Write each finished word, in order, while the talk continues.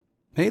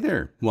Hey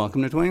there,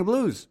 welcome to Twang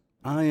Blues.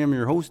 I am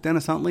your host,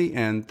 Dennis Huntley,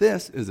 and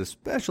this is a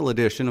special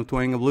edition of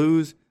Twang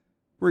Blues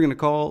we're going to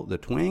call the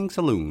Twang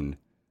Saloon.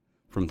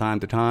 From time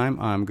to time,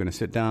 I'm going to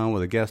sit down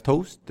with a guest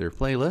host, their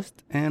playlist,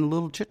 and a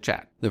little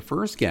chit-chat. The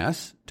first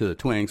guest to the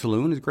Twang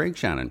Saloon is Greg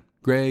Shannon.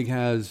 Greg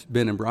has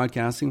been in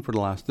broadcasting for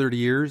the last 30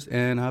 years,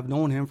 and I've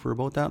known him for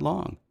about that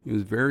long. He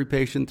was very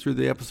patient through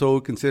the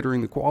episode,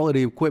 considering the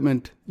quality of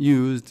equipment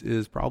used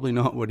is probably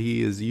not what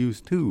he is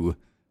used to.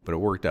 But it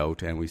worked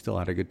out, and we still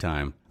had a good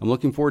time. I'm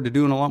looking forward to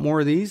doing a lot more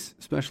of these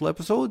special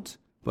episodes.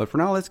 But for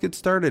now, let's get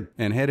started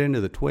and head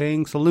into the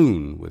Twang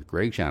Saloon with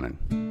Greg Shannon.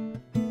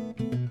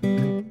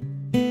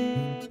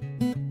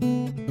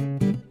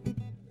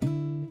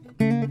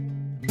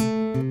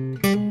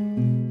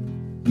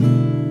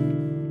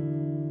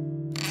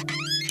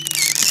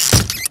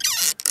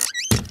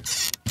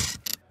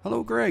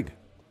 Hello, Greg.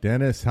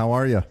 Dennis, how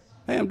are you?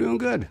 Hey, I'm doing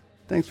good.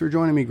 Thanks for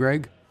joining me,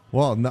 Greg.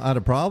 Well, not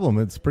a problem.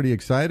 It's pretty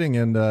exciting,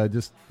 and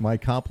just my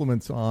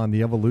compliments on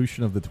the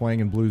evolution of the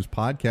Twang and Blues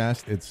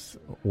podcast,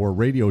 or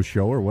radio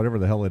show, or whatever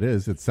the hell it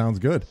is. It sounds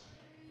good.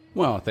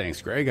 Well, thanks,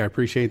 Greg. I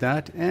appreciate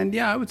that. And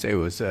yeah, I would say it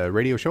was a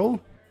radio show,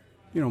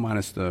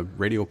 minus the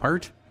radio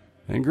part.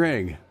 And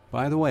Greg,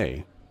 by the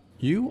way,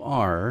 you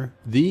are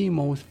the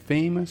most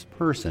famous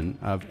person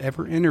I've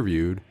ever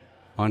interviewed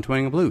on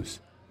Twang and Blues,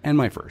 and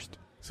my first.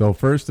 So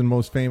first and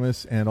most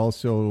famous, and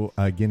also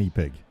a guinea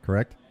pig,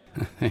 correct?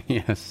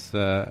 Yes,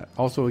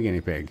 also a guinea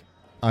pig.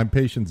 I'm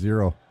patient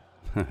zero.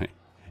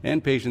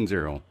 And patient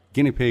zero.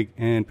 Guinea pig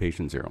and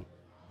patient zero.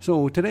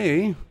 So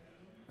today,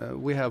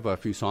 we have a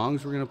few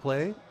songs we're going to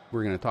play.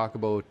 We're going to talk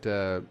about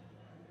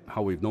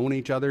how we've known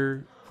each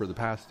other for the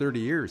past 30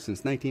 years,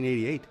 since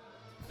 1988.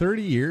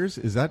 30 years?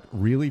 Is that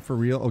really for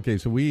real? Okay,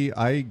 so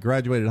I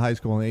graduated high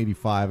school in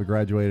 85. I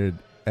graduated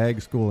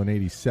ag school in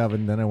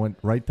 87. Then I went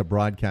right to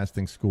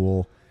broadcasting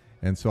school.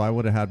 And so I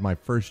would have had my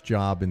first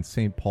job in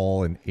St.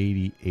 Paul in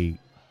 88.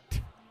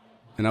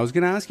 And I was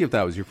going to ask you if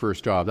that was your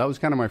first job. That was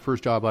kind of my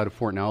first job out of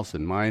Fort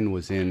Nelson. Mine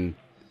was in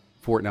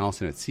Fort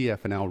Nelson at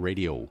CFNL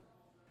Radio.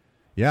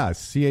 Yeah,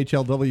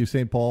 CHLW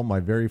St. Paul, my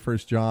very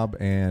first job,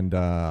 and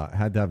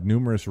had to have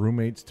numerous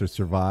roommates to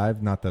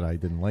survive. Not that I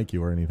didn't like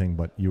you or anything,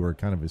 but you were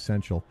kind of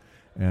essential.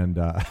 And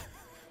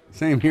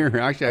same here.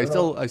 Actually,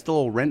 I still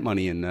owe rent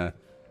money. And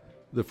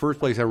the first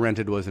place I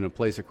rented was in a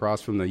place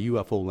across from the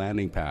UFO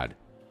landing pad.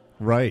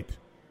 Right.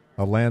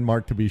 A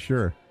landmark to be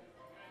sure.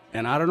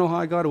 And I don't know how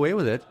I got away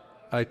with it.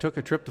 I took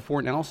a trip to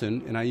Fort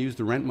Nelson, and I used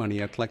the rent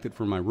money I collected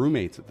from my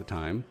roommates at the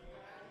time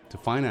to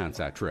finance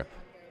that trip.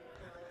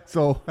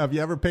 So, have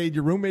you ever paid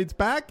your roommates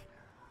back?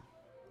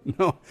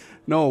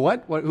 No.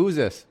 What? Who's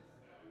this?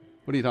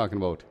 What are you talking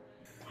about?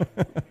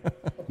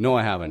 No,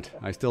 I haven't.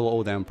 I still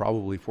owe them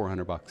probably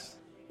 $400.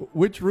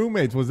 Which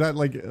roommates? Was that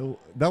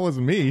that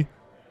wasn't me.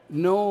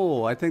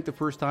 No, I think the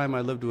first time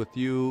I lived with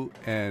you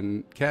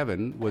and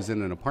Kevin was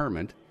in an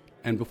apartment.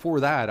 And before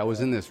that, I was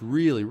in this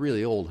really,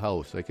 really old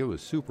house. It was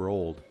super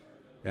old.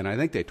 And I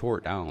think they tore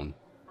it down.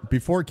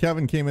 Before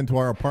Kevin came into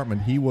our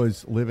apartment, he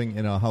was living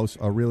in a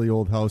really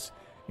old house,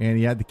 and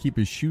he had to keep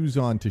his shoes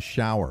on to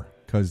shower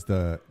because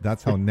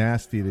that's how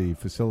nasty the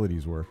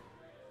facilities were.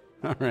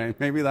 All right.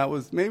 Maybe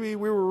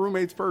we were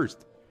roommates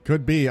first.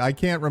 Could be. I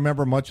can't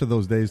remember much of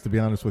those days, to be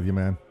honest with you,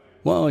 man.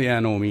 Well, yeah,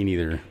 no, me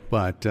neither.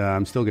 But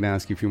I'm still going to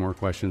ask you a few more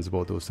questions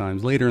about those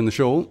times later in the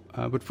show.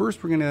 But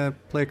first, we're going to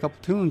play a couple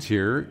tunes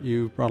here.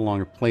 You brought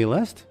along a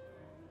playlist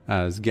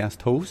as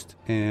guest host,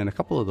 and a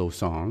couple of those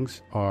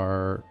songs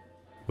are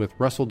with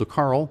Russell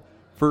DeCarl,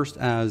 first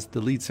as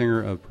the lead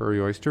singer of Prairie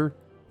Oyster,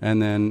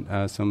 and then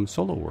some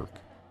solo work.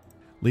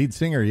 Lead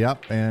singer,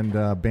 yep, and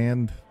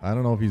band, I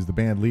don't know if he's the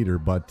band leader,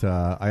 but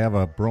I have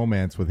a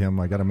bromance with him.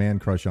 I got a man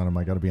crush on him,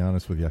 I got to be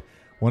honest with you.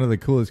 One of the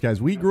coolest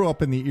guys. We grew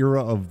up in the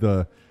era of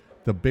the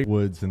Big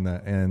Woods and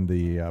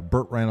the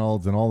Burt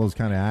Reynolds and all those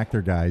kind of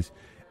actor guys.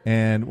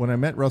 And when I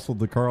met Russell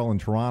DeCarl in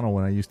Toronto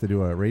when I used to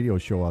do a radio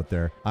show out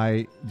there,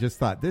 I just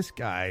thought, this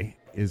guy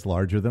is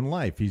larger than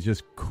life. He's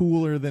just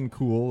cooler than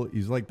cool.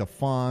 He's like the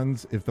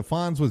Fonz. If the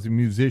Fonz was a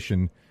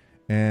musician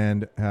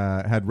and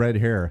had red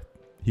hair,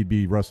 he'd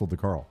be Russell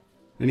DeCarl.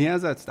 And he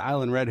has that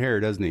style and red hair,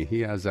 doesn't he?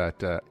 He has that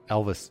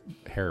Elvis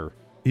hair.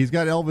 He's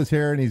got Elvis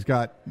hair, and he's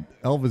got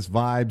Elvis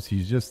vibes.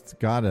 He's just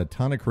got a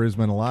ton of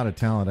charisma and a lot of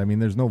talent. I mean,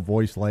 there's no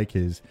voice like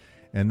his.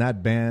 And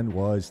that band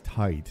was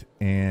tight.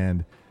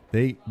 And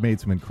they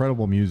made some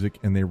incredible music,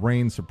 and they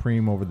reigned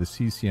supreme over the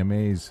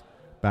CCMAs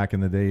back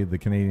in the day, the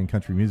Canadian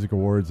Country Music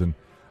Awards. And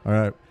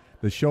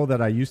the show that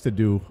I used to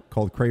do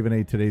called Craven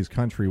A Today's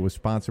Country was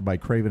sponsored by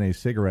Craven A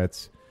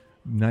Cigarettes.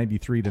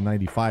 93 to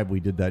 95, we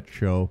did that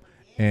show.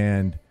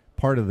 And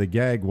part of the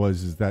gag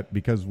is that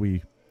because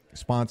we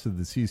sponsored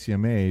the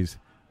CCMAs,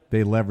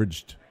 they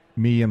leveraged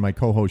me and my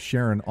co-host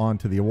Sharon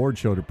onto the award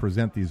show to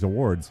present these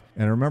awards.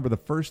 And I remember the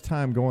first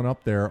time going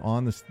up there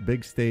on this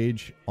big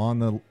stage on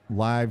the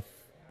live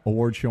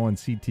award show on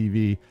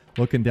CTV,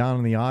 looking down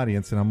in the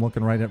audience, and I'm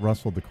looking right at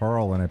Russell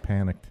DeCarl, and I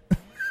panicked.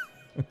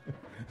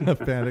 I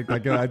panicked.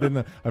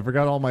 I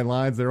forgot all my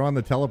lines. They're on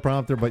the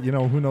teleprompter, but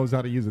who knows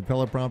how to use a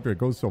teleprompter? It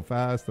goes so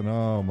fast, and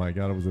oh my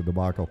God, it was a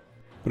debacle.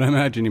 But I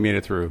imagine you made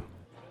it through.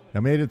 I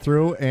made it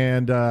through,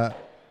 and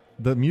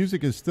the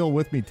music is still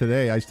with me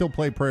today. I still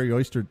play Prairie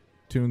Oyster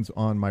tunes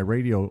on my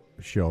radio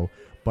show,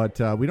 but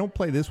we don't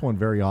play this one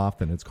very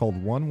often. It's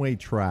called One Way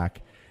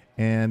Track,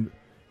 and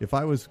if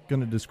I was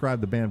going to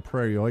describe the band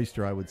Prairie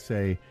Oyster, I would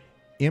say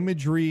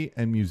imagery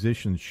and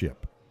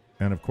musicianship.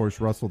 And, of course,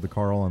 Russell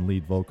DeCarl on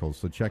lead vocals.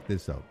 So check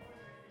this out.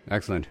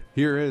 Excellent.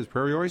 Here is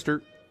Prairie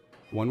Oyster,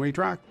 One Way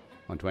Track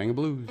on Twang and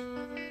Blues.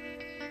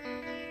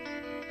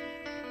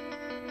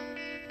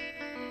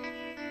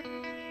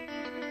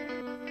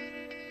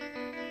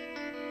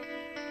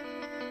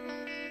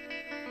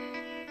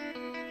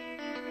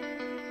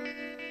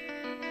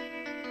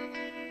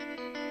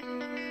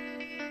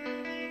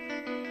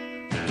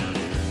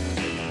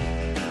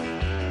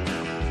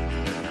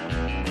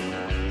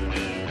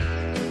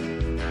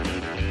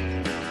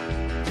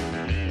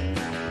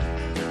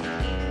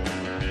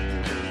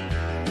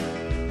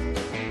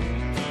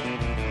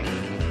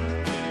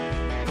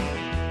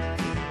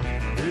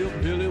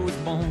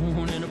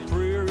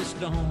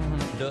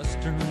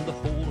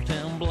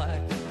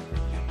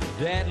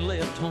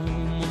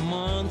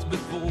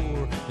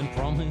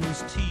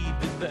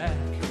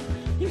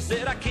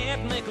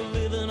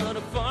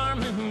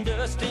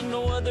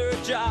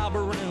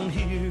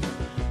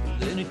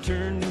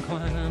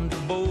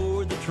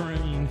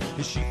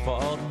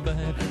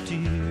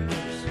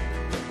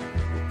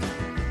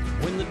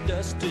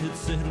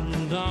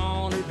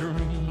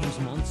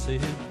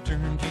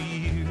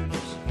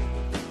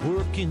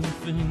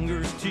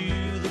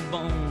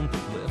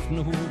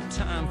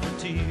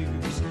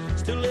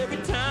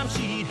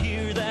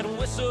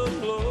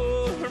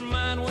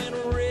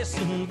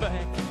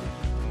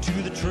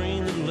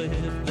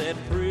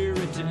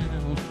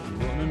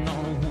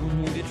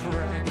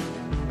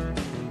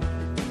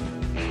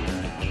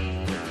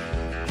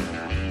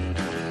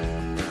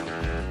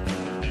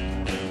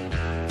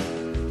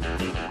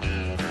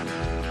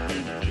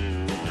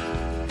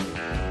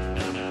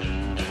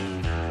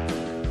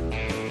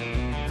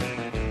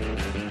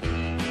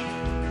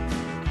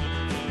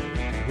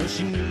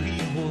 She knew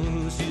he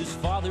was his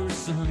father's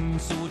son,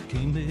 so it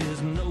came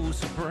as no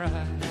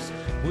surprise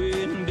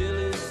when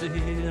Billy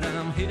said,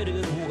 I'm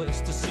headed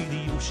west to see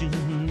the ocean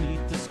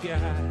meet the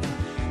sky.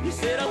 He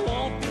said, I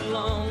won't be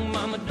long,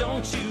 Mama,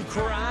 don't you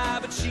cry.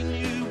 But she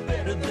knew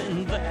better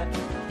than that.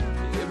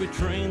 Every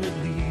train that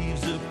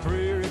leaves a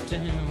prairie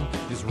town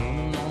is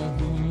running on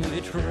a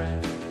one-way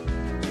track.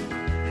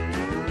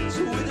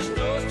 So with his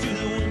nose to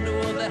the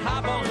window of that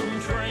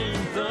high-volume train,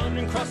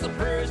 thundering across the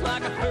prairies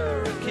like a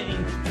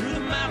hurricane, through the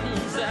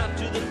mountains out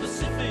to the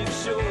Pacific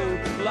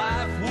shore,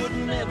 life would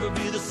never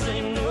be the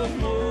same no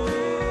more.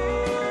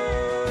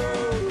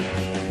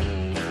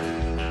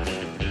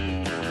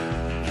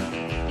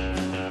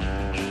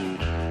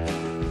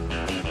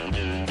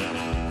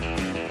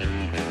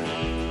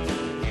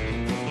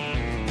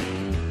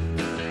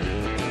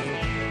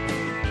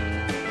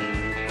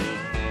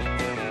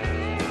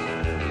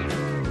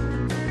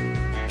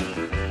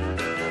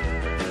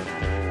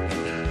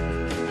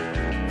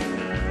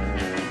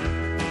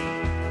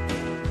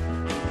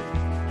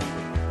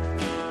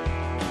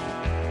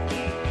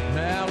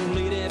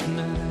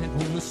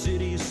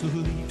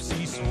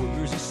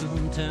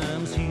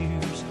 Sometimes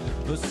hears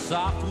a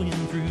soft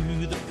wind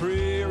through the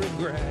prairie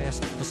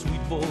grass, a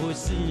sweet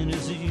voice in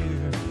his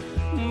ear.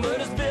 But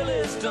as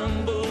Billy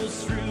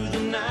stumbles through the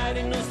night,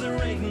 he knows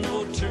there ain't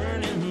no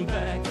turning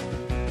back.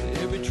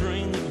 Every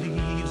train that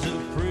leaves a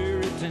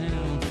prairie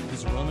town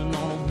is running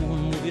on a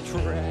one-way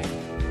track.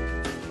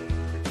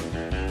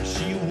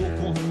 She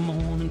woke one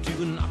morning to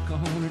a knock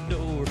on her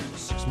door,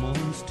 6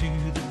 months to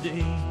the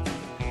day.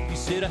 He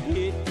said, I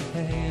hate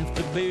to have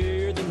to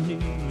bear the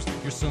news,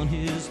 your son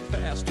has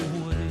passed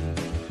away.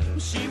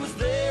 She was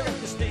there at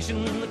the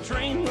station when the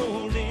train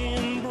rolled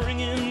in,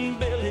 bringing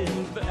Billy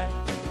back.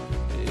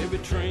 Every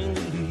train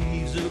that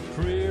leaves a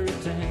prairie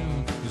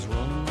town is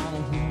running on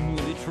a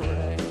one-way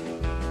track.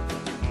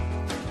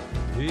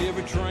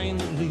 Every train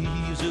that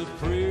leaves a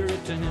prairie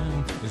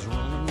town is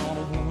running on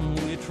a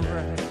one-way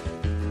track.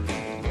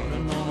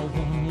 Running on a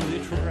one-way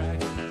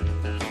track.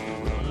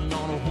 Running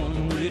on a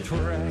one-way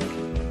track.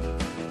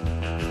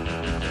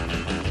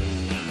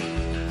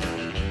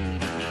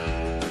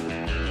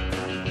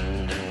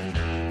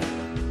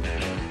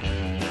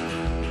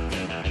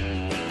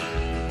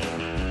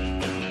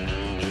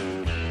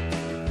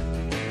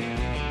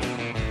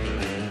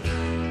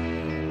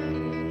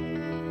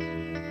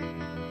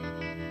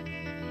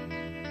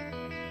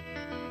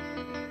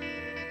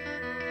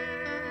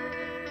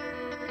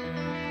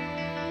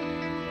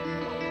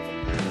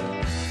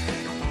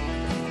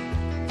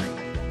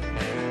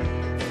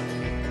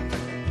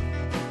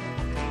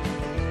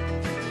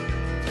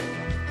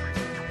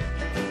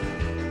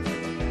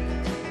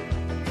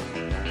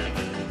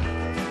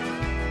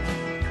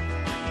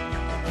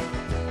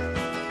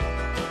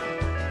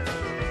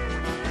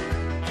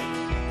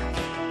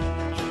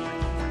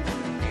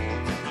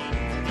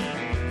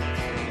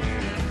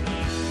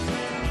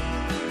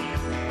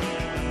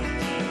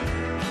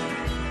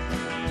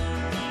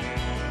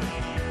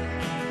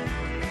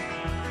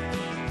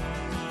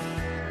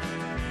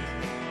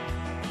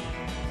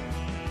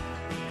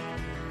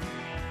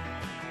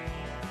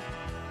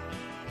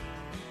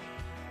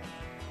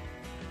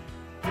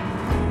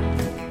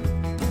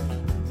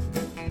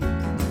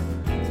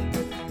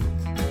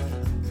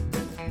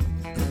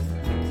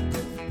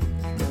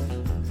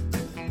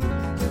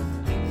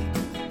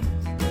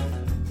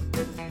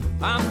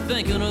 I'm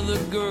thinking of the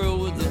girl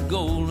with the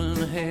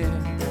golden hair.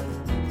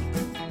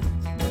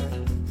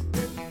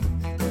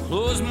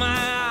 Close my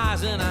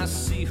eyes and I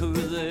see her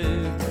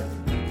there,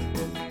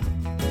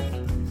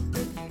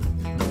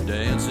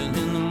 dancing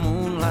in the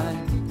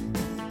moonlight,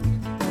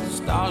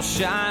 stars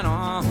shine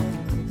on,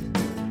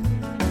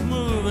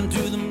 moving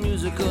to the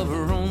music of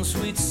her own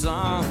sweet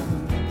song.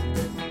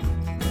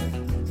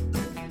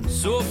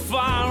 So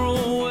far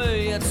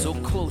away yet so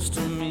close to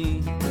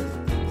me.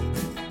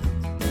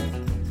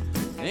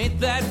 Ain't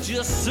that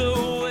just the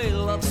way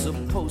love's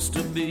supposed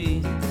to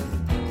be?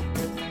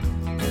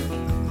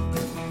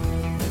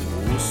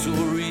 Oh, so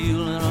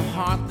real in a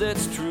heart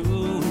that's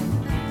true.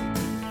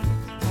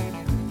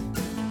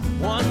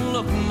 One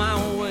look my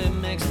way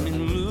makes me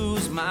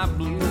lose my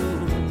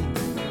blues.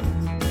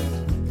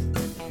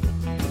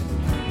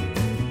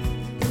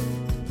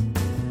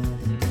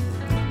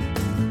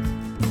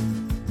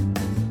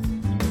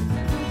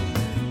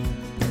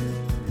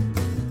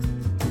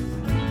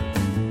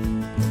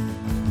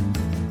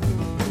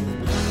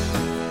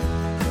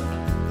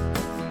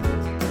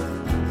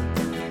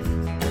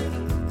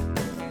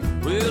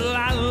 Well,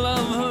 I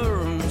love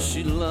her and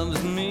she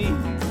loves me.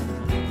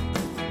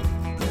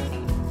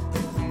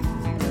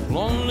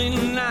 Lonely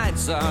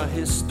nights are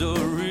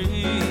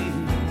history.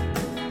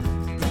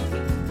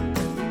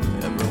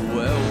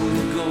 Everywhere we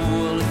go,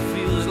 well, it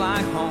feels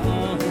like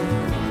home.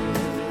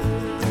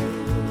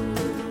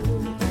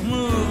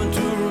 Moving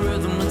to a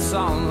rhythm that's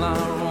all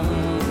our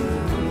own.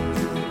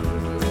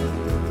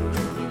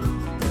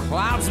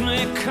 Clouds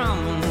may come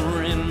and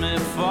rain may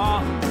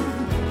fall.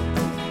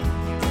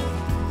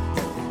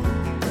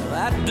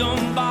 That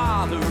don't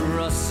bother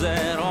us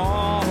at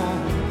all.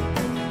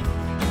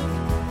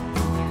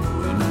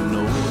 We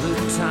know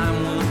that time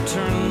will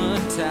turn the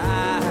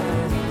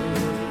tide,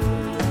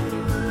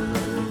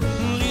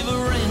 leave a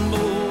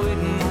rainbow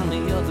waiting on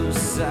the other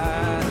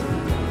side.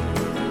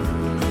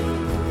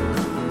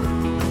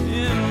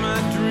 In my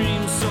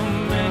dreams so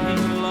many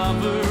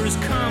lovers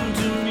come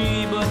to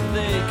me, but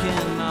they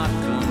cannot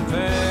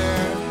compare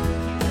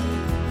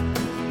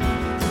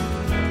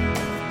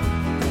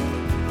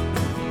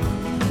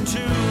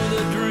to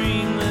the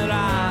dream that I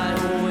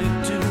awake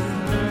to,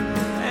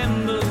 and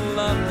the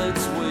love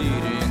that's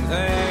waiting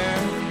there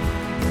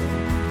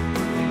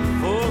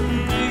for me.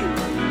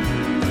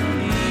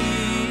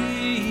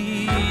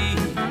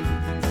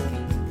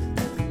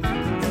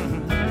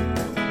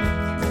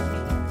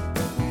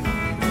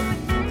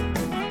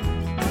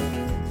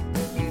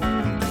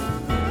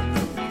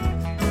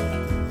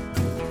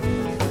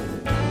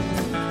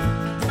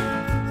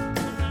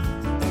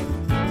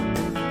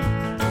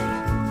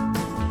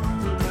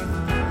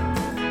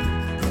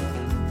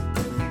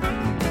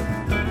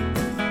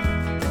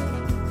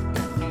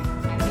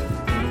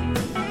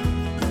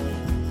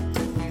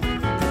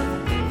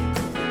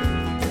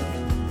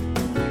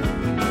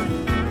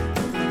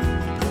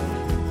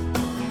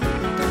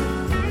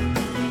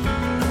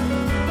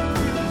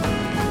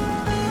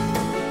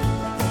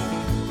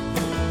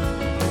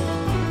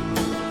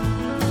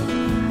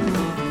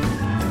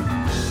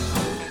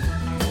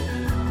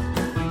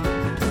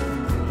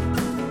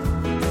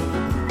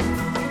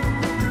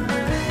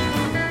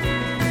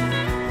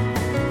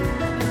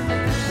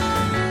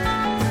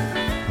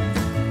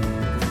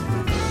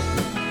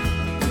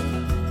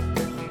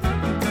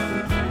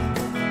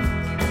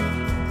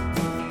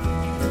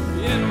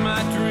 In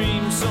my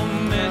dreams so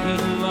many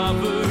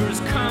lovers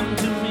come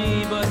to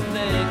me, but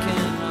they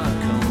cannot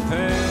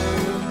compare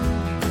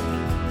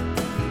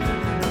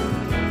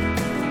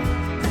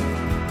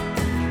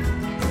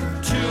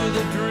to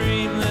the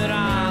dream that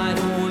I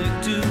awake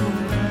to,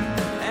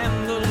 and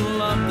the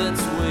love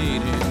that's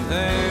waiting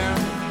there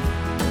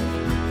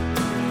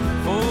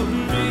for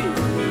me.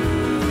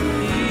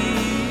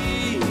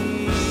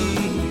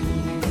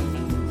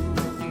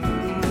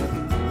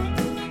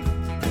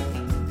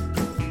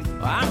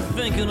 I'm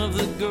thinking of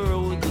the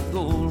girl with the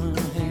golden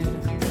hair.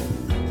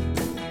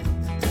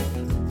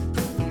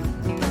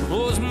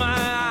 Close my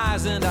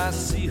eyes and I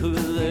see her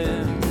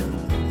there,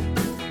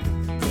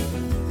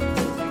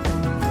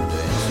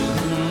 dancing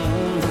in the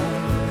moonlight,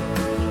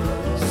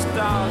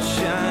 stars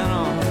shine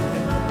on,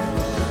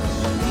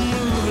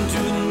 moving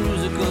to the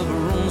music of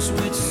her own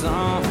sweet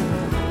song,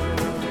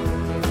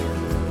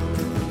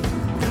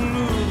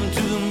 moving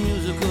to the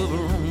music of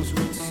her own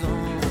sweet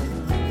song.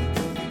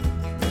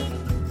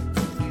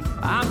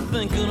 I'm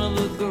thinking of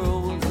the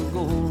girl with the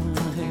golden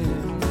hair.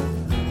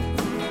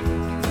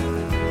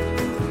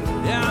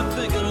 Yeah, I'm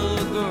thinking of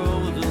the girl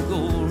with the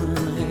golden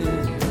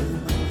hair.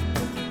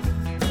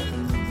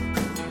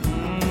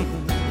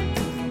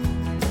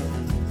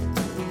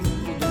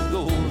 With the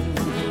golden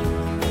hair.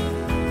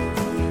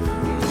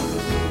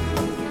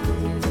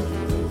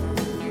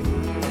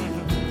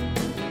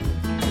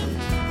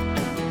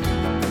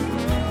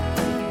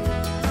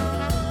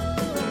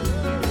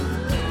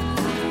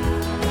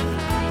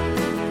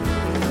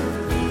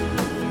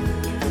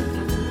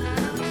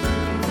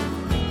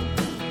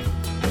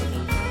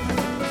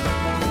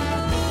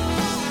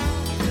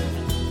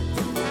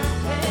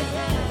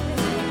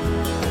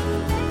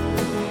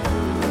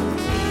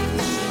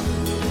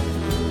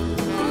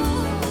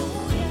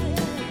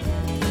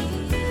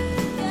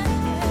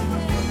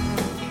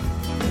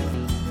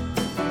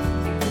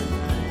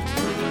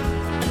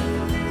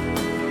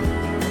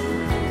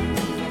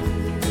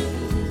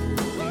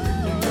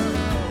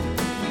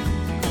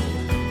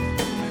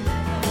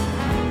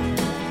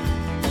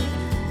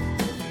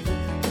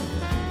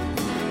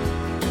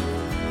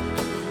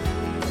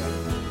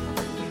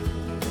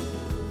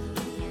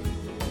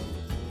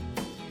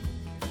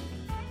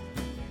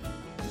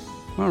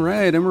 All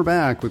right, and we're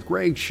back with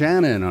Greg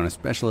Shannon on a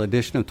special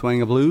edition of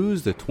Twang of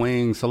Blues, the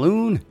Twang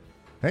Saloon.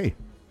 Hey,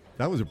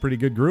 that was a pretty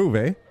good groove,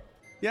 eh?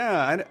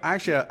 Yeah,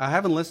 I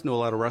haven't listened to a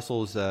lot of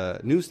Russell's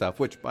new stuff,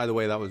 which, by the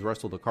way, that was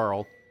Russell to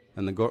Carl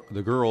and the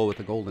girl with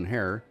the golden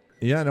hair.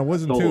 Yeah, and it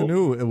wasn't too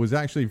new. It was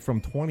actually from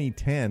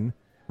 2010.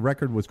 The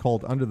record was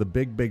called Under the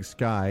Big, Big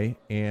Sky,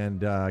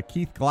 and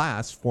Keith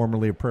Glass,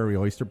 formerly of Prairie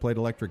Oyster, played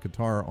electric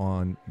guitar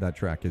on that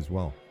track as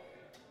well.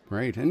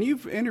 Right, and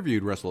you've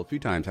interviewed Russell a few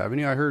times, haven't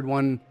you? I heard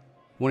one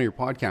of your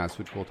podcasts,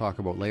 which we'll talk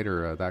about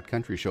later, that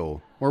country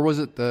show. Or was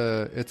it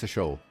It's a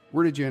Show?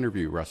 Where did you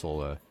interview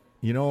Russell?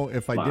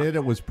 If I did,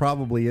 it was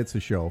probably It's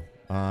a Show.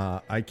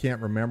 I can't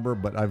remember,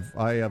 but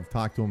I have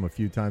talked to him a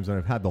few times, and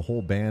I've had the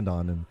whole band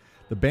on. And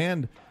the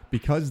band,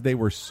 because they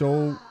were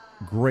so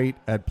great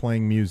at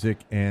playing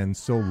music and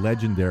so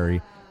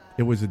legendary,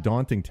 it was a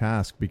daunting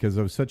task because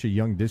I was such a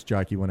young disc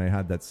jockey when I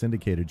had that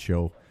syndicated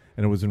show,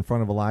 and it was in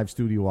front of a live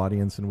studio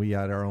audience, and we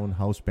had our own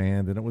house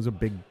band, and it was a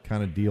big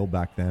kind of deal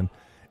back then.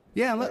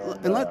 Yeah,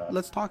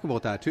 let's talk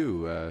about that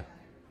too.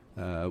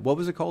 What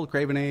was it called?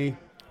 Craven A?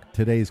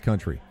 Today's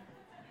Country.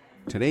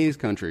 Today's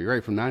Country,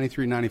 right, from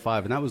 93,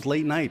 95, and that was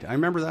late night. I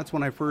remember that's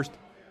when I first,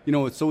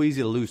 it's so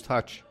easy to lose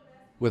touch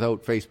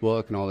without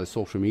Facebook and all this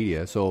social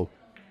media, so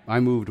I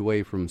moved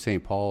away from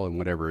St. Paul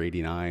in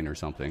 89 or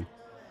something,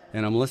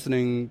 and I'm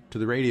listening to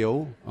the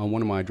radio on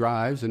one of my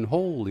drives, and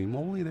holy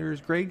moly,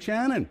 there's Greg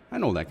Shannon. I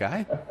know that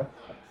guy.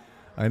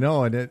 I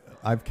know, and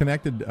I've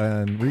connected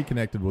and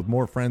reconnected with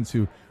more friends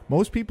who,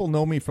 most people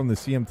know me from the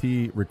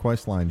CMT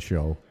Request Line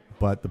show,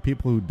 but the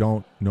people who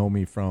don't know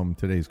me from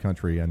Today's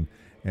Country, and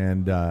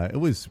it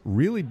was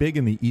really big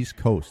in the East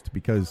Coast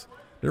because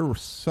there were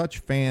such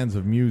fans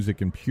of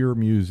music and pure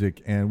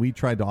music, and we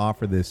tried to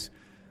offer this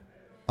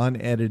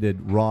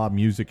unedited, raw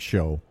music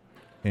show.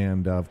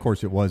 And, of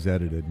course, it was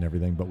edited and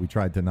everything, but we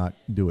tried to not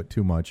do it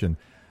too much. And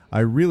I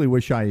really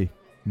wish I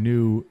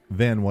knew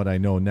then what I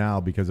know now,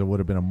 because I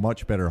would have been a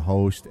much better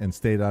host and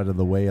stayed out of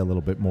the way a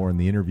little bit more in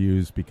the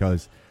interviews,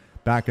 because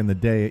back in the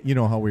day, you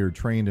know how we were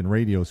trained in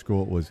radio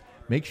school, it was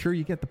make sure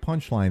you get the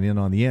punchline in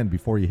on the end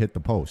before you hit the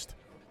post.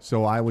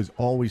 So I was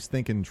always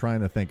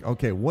trying to think,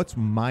 okay, what's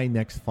my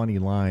next funny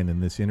line in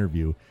this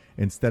interview,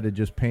 instead of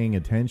just paying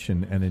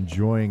attention and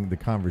enjoying the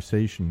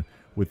conversation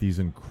with these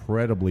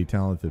incredibly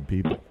talented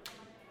people.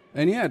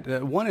 And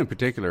yet, one in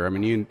particular, I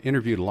mean, you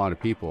interviewed a lot of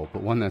people,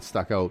 but one that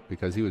stuck out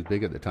because he was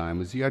big at the time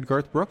was you had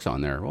Garth Brooks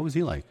on there. What was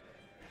he like?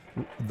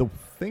 The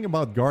thing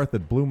about Garth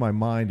that blew my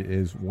mind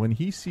is when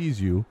he sees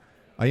you,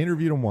 I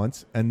interviewed him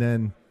once, and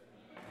then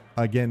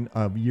again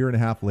a year and a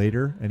half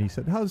later, and he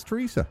said, "How's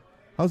Teresa?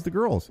 How's the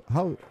girls?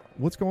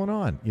 What's going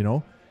on?"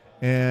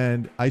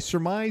 And I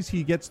surmise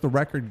he gets the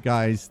record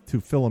guys to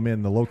fill him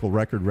in, the local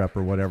record rep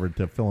or whatever,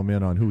 to fill him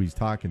in on who he's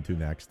talking to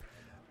next.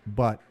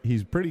 But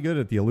he's pretty good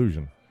at the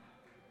illusion.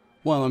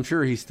 Well, I'm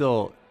sure he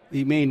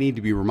may need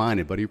to be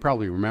reminded, but he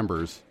probably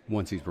remembers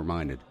once he's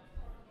reminded.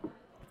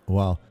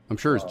 Well, I'm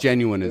sure it's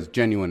genuine as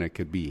genuine it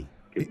could be.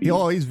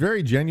 He's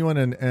very genuine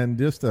and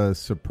just a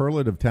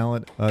superlative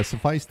talent.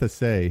 Suffice to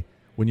say,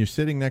 when you're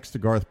sitting next to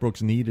Garth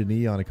Brooks knee to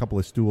knee on a couple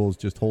of stools,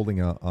 just holding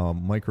a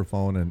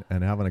microphone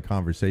and having a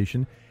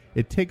conversation,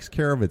 it takes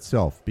care of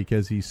itself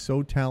because he's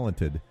so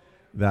talented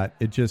that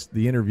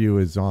the interview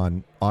is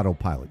on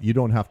autopilot. You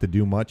don't have to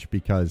do much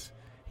because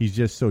he's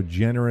just so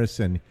generous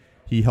and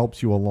he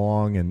helps you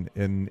along.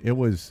 And it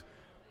was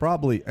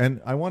probably,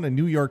 and I won a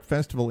New York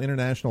Festival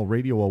International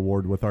Radio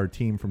Award with our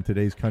team from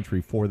Today's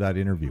Country for that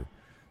interview.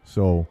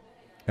 So,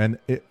 and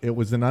it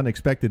was an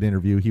unexpected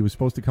interview. He was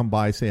supposed to come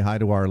by, say hi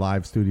to our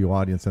live studio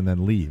audience, and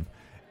then leave.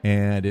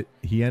 And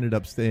he ended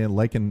up staying,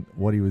 liking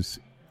what he was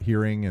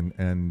hearing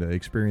and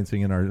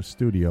experiencing in our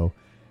studio.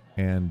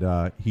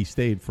 And he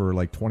stayed for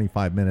like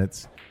 25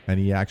 minutes, and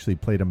he actually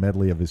played a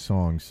medley of his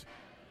songs.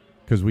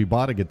 Because we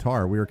bought a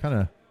guitar. We were kind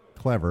of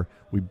clever.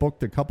 We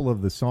booked a couple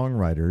of the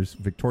songwriters,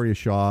 Victoria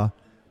Shaw,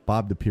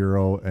 Bob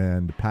DiPiero,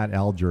 and Pat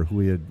Alger,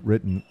 who he had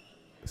written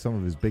some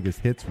of his biggest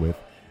hits with.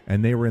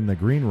 And they were in the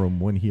green room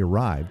when he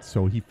arrived,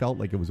 so he felt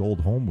like it was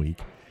old home week.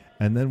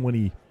 And then when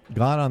he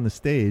got on the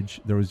stage,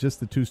 there was just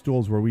the two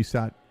stools where we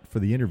sat for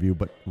the interview,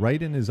 but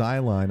right in his eye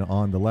line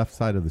on the left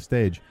side of the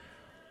stage,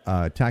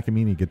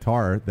 Takamine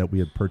guitar that we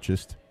had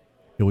purchased,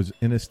 it was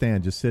in a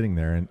stand just sitting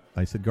there. And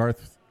I said,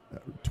 Garth,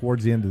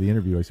 towards the end of the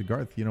interview, I said,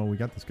 Garth, we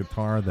got this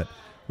guitar that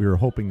we were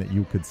hoping that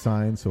you could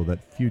sign so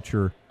that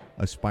future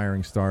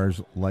aspiring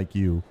stars like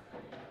you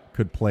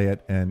could play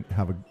it and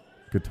have a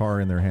guitar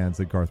in their hands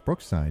that Garth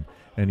Brooks signed.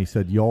 And he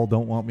said, y'all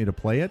don't want me to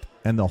play it?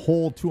 And the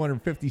whole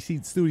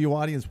 250-seat studio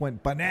audience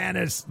went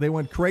bananas. They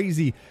went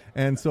crazy.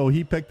 And so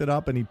he picked it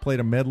up and he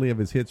played a medley of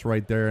his hits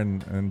right there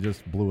and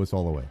just blew us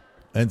all away.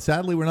 And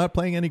sadly, we're not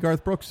playing any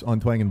Garth Brooks on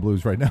Twang and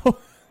Blues right now.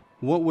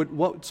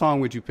 What song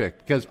would you pick?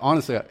 Because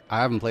honestly, I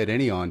haven't played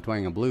any on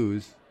Twang and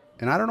Blues,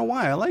 and I don't know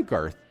why. I like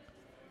Garth.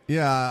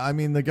 Yeah, I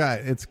mean, the guy,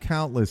 it's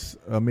countless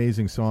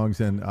amazing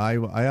songs, and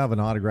I have an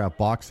autographed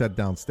box set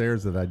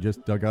downstairs that I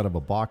just dug out of a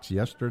box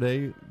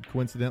yesterday,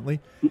 coincidentally.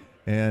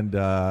 And,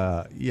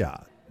 yeah,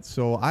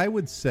 so I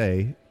would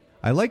say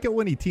I like it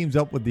when he teams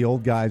up with the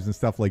old guys and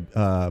stuff like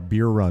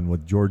Beer Run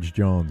with George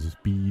Jones.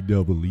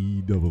 BEERRUN.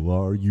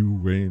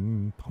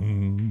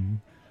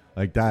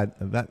 Like that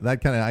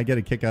kind of, I get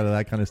a kick out of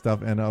that kind of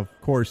stuff. And of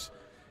course,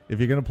 if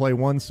you're going to play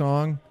one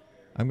song,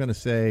 I'm going to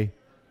say,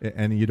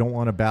 and you don't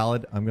want a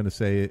ballad, I'm going to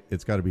say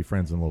it's got to be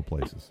Friends in Low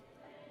Places.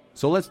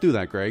 So let's do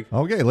that, Greg.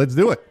 Okay, let's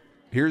do it.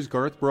 Here's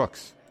Garth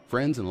Brooks,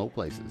 Friends in Low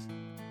Places.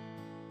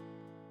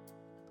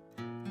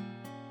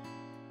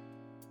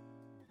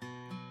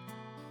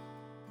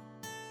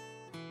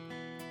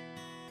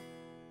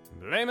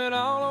 Blame it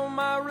all on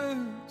my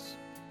roots.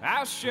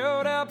 I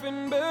showed up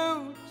in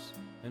boots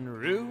and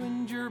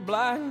ruined your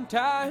black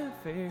tie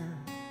affair.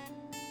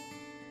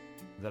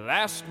 The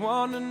last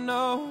one to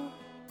know,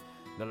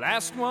 the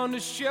last one to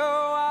show,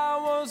 I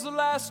was the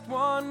last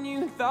one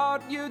you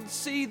thought you'd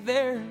see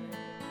there.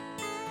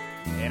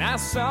 And I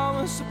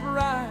saw the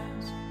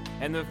surprise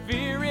and the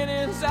fear in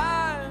his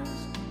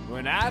eyes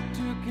when I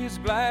took his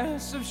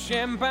glass of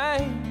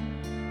champagne.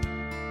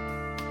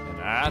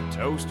 I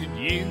toasted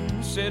you,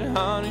 said,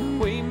 honey,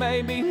 we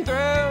may be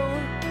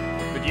through,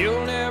 but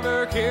you'll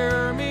never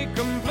hear me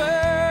complain.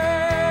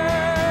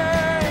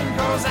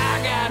 'Cause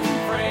I got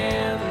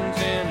friends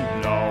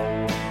in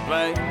low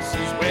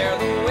places where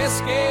the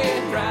whiskey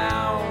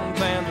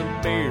drowns and the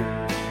beer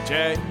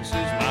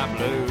chases my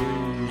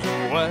blues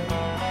away.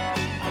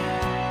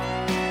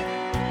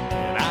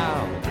 And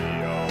I'll be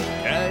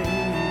okay.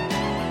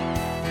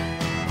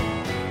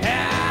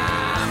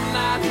 I'm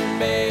not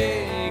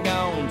big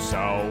on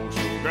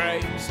social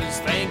graces,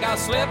 think I'll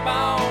slip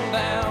on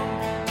down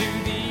to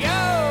the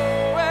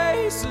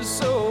oasis.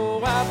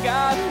 So I've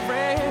got a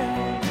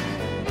friend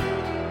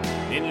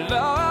in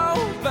low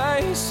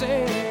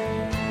places.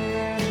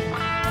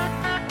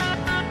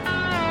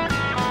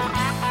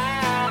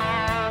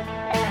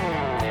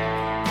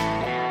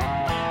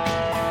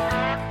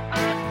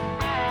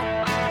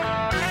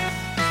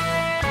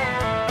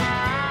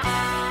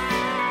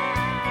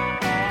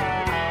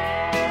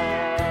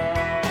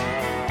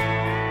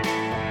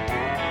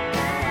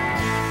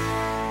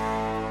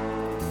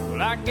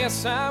 I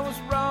guess I was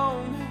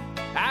wrong,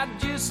 I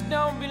just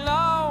don't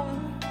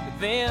belong. But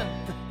then,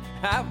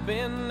 I've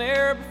been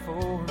there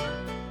before.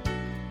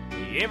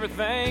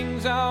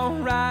 Everything's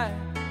alright,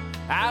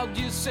 I'll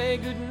just say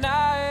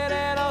goodnight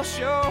and I'll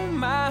show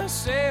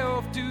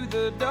myself to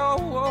the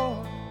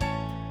door.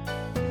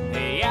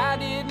 Hey, I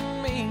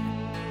didn't mean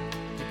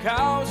to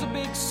cause a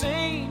big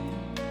scene,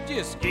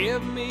 just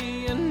give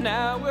me an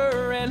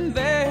hour and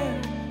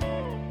then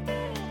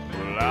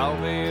I'll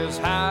be as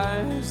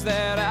high as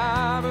that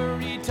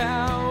ivory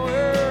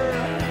tower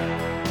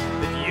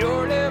that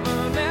you're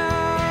living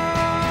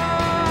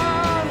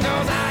on.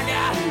 'Cause I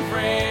got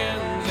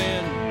friends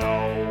in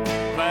low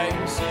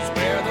places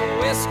where the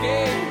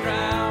whiskey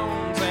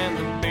drowns and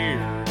the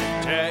beer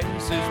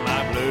chases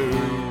my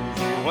blues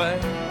away.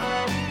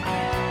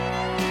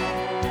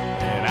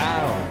 And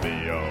I'll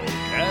be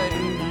okay.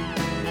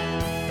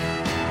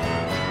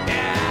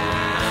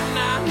 Yeah, I'm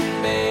not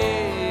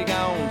big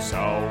on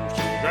social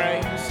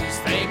graces,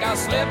 think I'll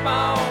slip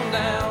on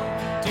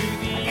down to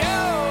the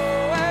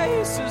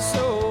oasis.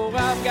 So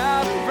I've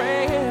got a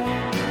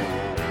friend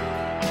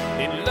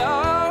in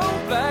low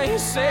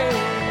places.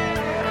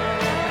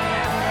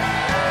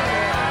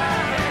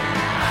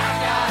 I've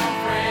got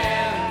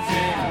friends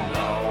in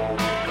low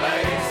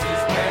places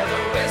where the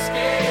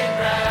whiskey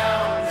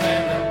drowns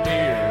and the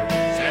beer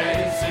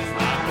chases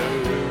my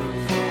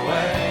blues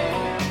away.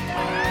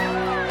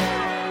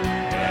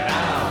 And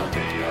I'll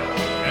be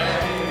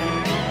okay.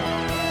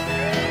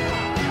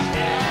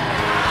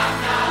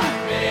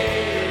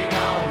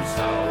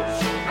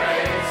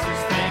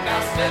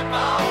 Slip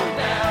on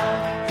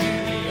down to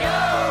the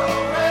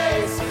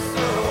oasis.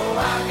 So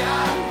I've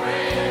got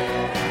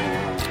friends in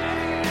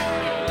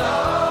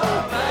low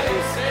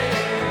places.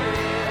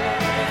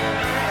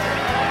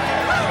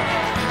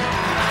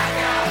 I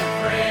got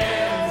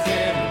friends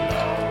in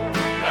low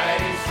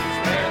places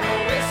where the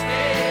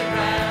whiskey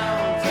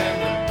drowns and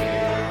the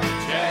beer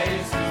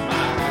chases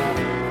my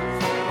blues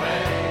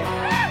away.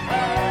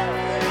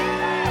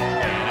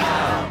 And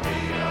I'll be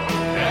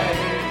okay.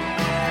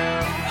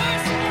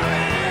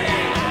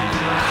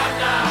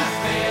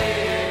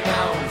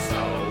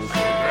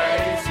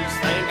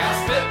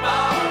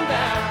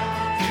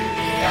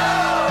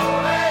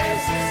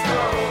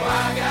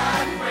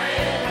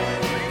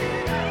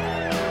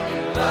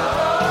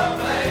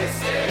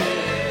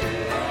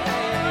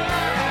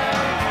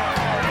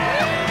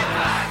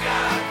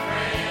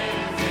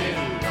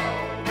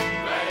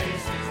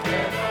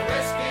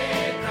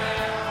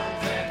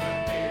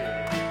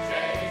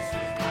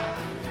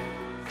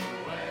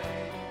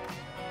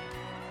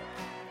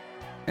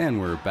 And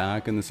we're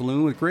back in the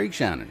saloon with Greg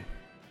Shannon.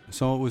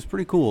 So it was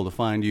pretty cool to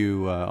find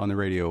you on the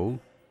radio,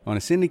 on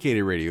a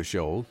syndicated radio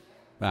show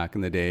back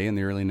in the day in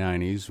the early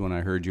 90s when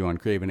I heard you on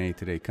Craven 8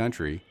 Today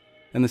Country.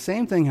 And the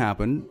same thing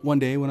happened one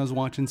day when I was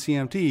watching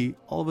CMT.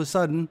 All of a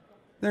sudden,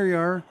 there you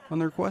are on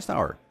the request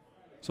hour.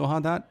 So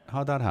how'd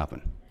that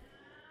happen?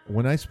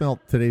 When I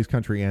smelt Today's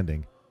Country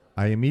ending,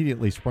 I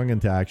immediately sprung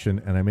into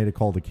action, and I made a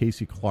call to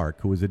Casey Clark,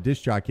 who was a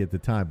disc jockey at the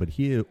time, but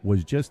he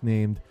was just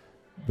named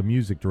the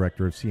music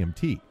director of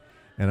CMT.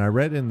 And I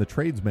read in the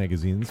trades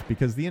magazines,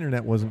 because the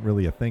internet wasn't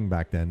really a thing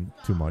back then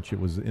too much. It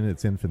was in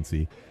its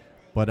infancy.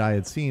 But I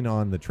had seen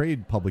on the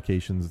trade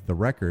publications, The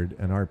Record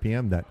and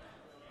RPM, that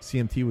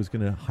CMT was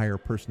going to hire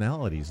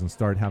personalities and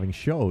start having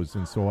shows.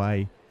 And so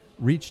I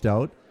reached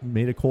out,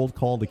 made a cold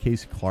call to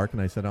Casey Clark,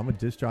 and I said, I'm a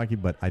disc jockey,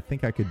 but I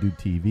think I could do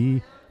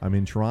TV. I'm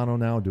in Toronto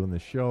now doing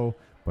this show,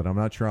 but I'm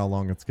not sure how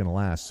long it's going to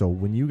last. So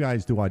when you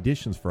guys do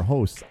auditions for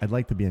hosts, I'd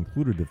like to be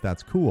included if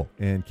that's cool.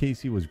 And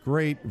Casey was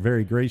great,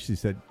 very gracious. He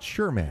said,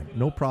 sure, man,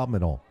 no problem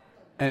at all.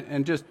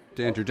 And just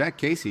to interject,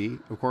 Casey,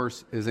 of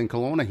course, is in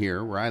Kelowna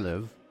here, where I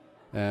live,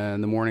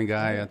 and the morning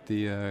guy at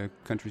the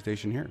country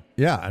station here.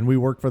 Yeah, and we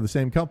work for the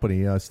same company,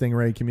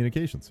 Stingray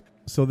Communications.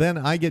 So then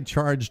I get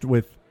charged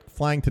with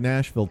flying to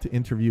Nashville to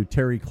interview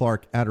Terry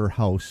Clark at her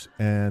house,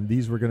 and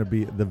these were going to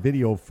be, the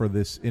video for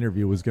this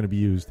interview was going to be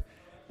used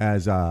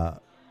as a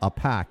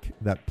pack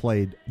that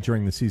played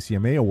during the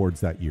CCMA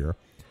Awards that year.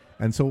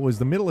 And so it was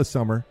the middle of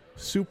summer,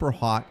 super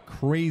hot,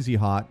 crazy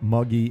hot,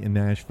 muggy in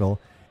Nashville,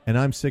 and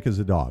I'm sick as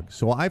a dog.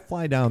 So I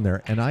fly down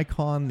there, and I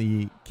con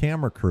the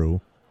camera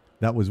crew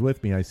that was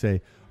with me. I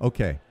say,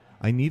 okay,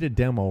 I need a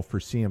demo for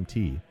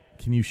CMT.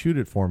 Can you shoot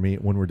it for me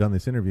when we're done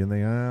this interview? And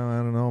they, I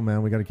don't know,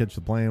 man. We got to catch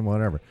the plane,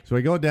 whatever. So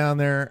I go down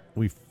there.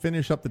 We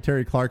finish up the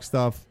Terry Clark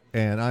stuff,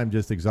 and I'm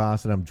just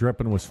exhausted. I'm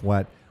dripping with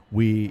sweat.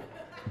 We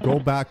go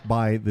back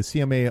by the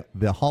CMA,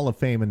 the Hall of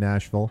Fame in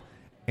Nashville,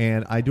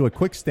 and I do a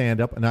quick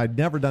stand-up, and I'd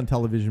never done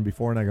television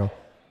before, and I go,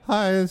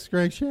 hi, this is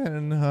Greg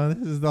Shannon.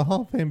 This is the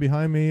Hall of Fame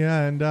behind me,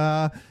 and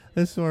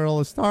this is where all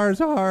the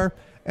stars are,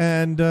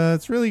 and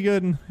it's really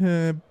good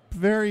and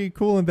very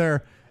cool in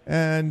there,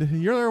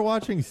 and you're there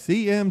watching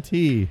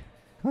CMT.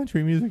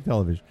 Country Music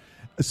Television.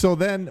 So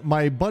then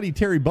my buddy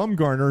Terry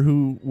Bumgarner,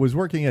 who was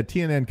working at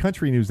TNN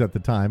Country News at the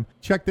time,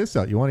 check this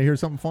out. You want to hear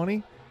something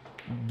funny?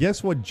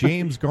 Guess what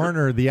James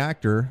Garner, the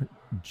actor,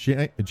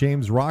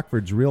 James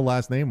Rockford's real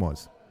last name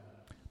was?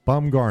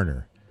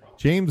 Bumgarner.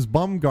 James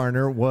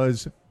Bumgarner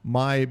was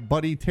my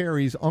buddy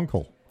Terry's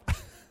uncle.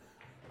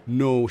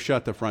 No,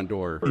 shut the front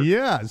door.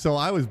 Yeah, so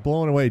I was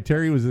blown away.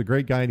 Terry was a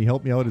great guy, and he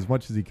helped me out as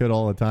much as he could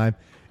all the time.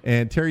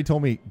 And Terry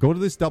told me, go to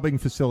this dubbing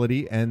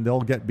facility, and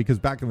they'll get, because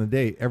back in the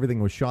day, everything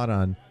was shot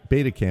on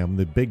Betacam,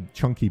 the big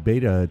chunky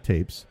beta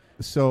tapes.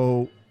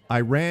 So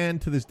I ran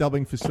to this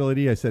dubbing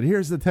facility. I said,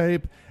 here's the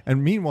tape.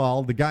 And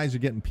meanwhile, the guys are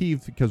getting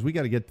peeved because we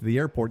got to get to the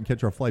airport and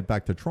catch our flight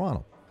back to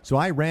Toronto. So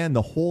I ran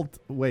the whole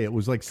way. It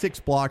was like 6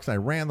 blocks. I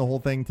ran the whole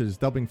thing to this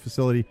dubbing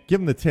facility,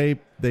 give them the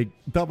tape. They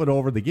dub it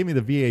over. They give me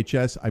the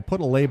VHS. I put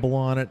a label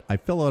on it. I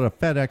fill out a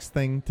FedEx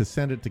thing to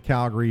send it to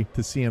Calgary,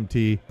 to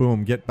CMT.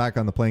 Boom, get back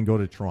on the plane, go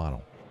to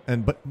Toronto.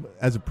 But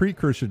as a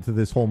precursor to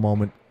this whole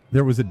moment,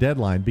 there was a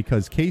deadline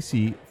because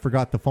Casey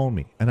forgot to phone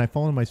me. And I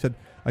phoned him. I said,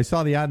 I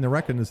saw the ad in the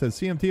record and it says,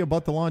 CMT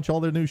about to launch all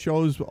their new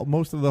shows.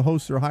 Most of the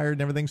hosts are hired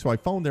and everything. So I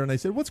phoned there and I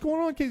said, what's going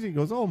on, Casey? He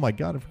goes, oh, my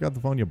God, I forgot to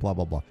phone you, blah,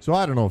 blah, blah. So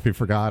I don't know if he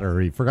forgot or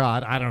he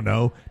forgot. I don't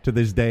know to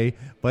this day.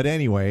 But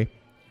anyway,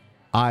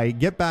 I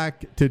get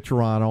back to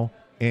Toronto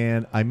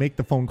and I make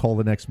the phone call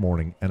the next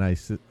morning. And I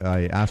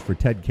asked for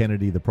Ted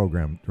Kennedy, the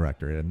program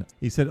director. And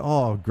he said,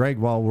 oh, Greg,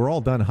 well, we're all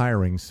done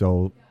hiring,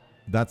 so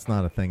that's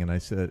not a thing.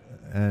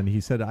 And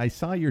he said, I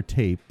saw your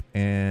tape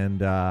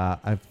and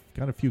I've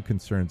got a few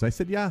concerns. I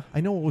said, yeah,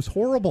 I know it was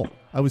horrible.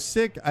 I was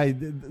sick.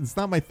 It's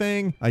not my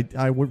thing.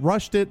 I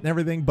rushed it and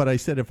everything. But I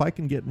said, if I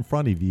can get in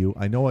front of you,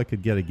 I know I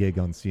could get a gig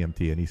on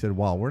CMT. And he said,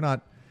 well,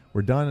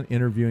 we're done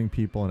interviewing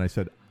people. And I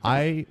said,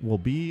 I will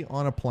be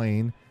on a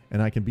plane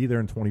and I can be there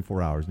in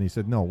 24 hours. And he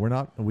said, no, we're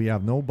not. We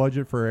have no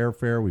budget for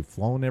airfare. We've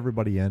flown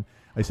everybody in.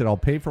 I said, I'll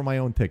pay for my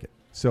own ticket.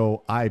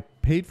 So I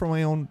paid for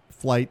my own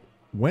flight,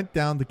 went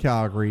down to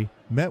Calgary,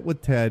 met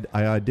with Ted.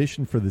 I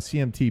auditioned for the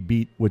CMT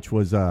beat, which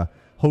was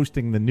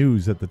hosting the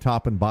news at the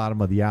top and bottom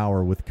of the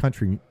hour with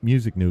country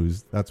music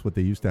news. That's what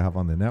they used to have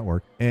on the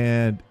network.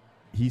 And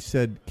he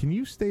said, can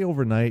you stay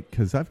overnight?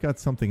 Because I've got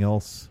something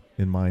else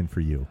in mind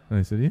for you. And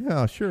I said,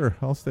 yeah, sure,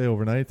 I'll stay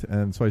overnight.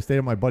 And so I stayed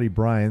at my buddy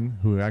Brian,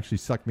 who actually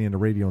sucked me into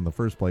radio in the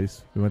first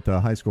place. We went to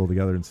high school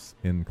together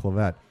in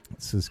Clavet,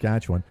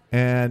 Saskatchewan.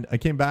 And I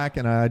came back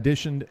and I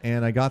auditioned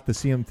and I got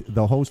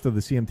the host of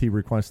the CMT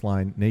Request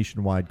Line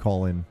nationwide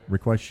call-in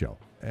request show.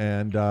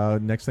 And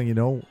next thing you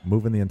know,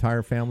 moving the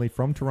entire family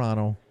from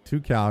Toronto to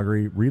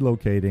Calgary,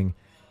 relocating,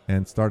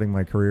 and starting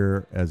my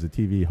career as a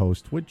TV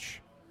host,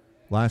 which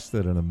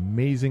lasted an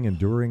amazing,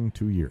 enduring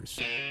 2 years.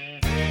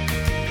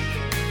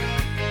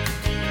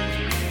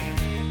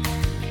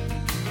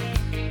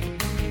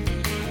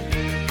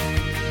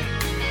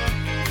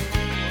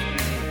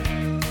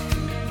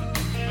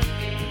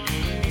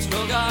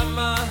 Still got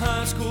my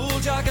high school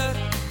jacket,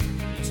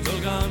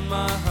 still got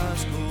my high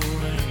school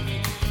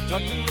ring.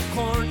 Tucked in the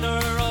corner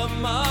of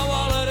my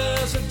wallet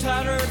is a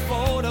tattered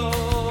photo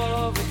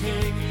of the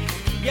king.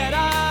 Yet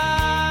I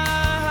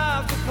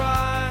have to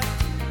cry,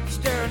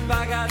 staring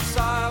back at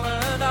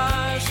silent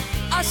eyes.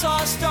 I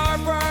saw a star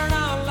burn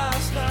out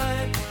last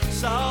night,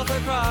 south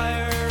of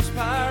Cryer's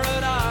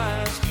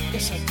paradise.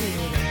 Yes, I did.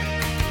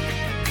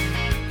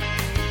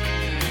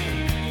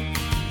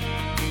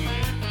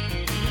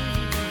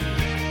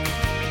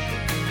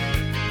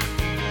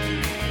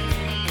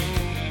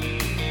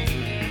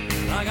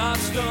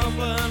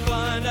 stumbling,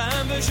 blind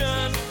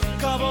ambition.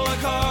 Couple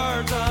of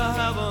cards I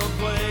haven't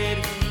played.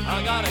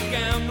 I got a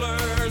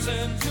gambler's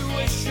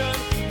intuition.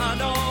 I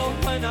know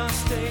when I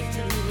stay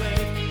too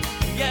late.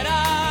 Yet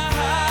I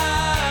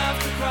have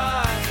to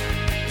cry,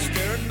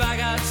 staring back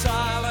at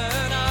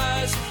silent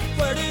eyes.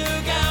 Where do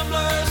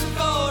gamblers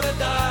go to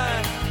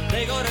die?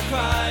 They go to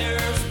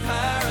Cryer's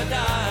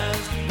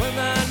Paradise. When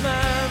that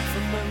man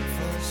from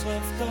Memphis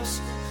left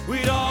us,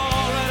 we'd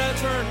already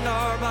turned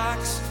our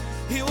backs.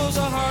 He was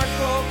a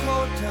heartbroken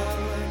hotel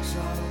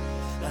exile.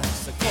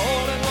 That's the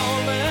cold and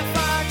lonely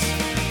facts.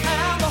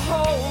 And the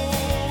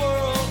whole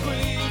world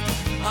grieved.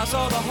 I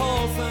saw the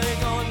whole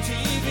thing on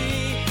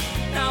TV.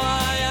 Now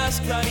I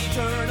ask that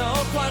eternal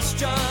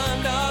question: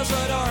 does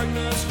the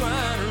darkness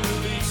grant a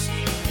release?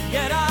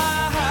 Yet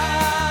I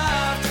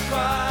have to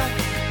cry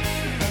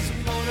as the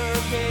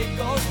motorcade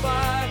goes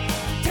by,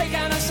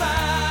 taking a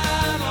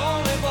sad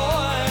lonely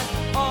boy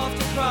off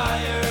to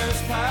Cryer's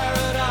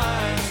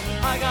Paradise.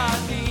 I got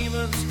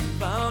demons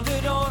bound to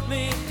haunt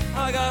me.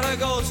 I got a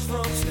ghost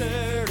from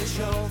stair to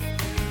shelf.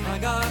 I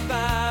got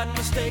bad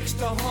mistakes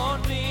to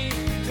haunt me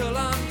till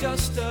I'm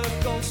just a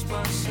ghost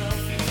myself.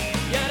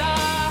 Yet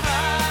I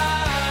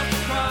have to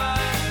cry,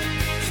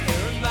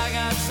 staring back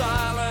at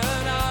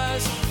silent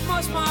eyes.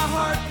 Must my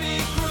heart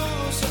be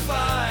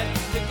crucified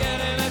to get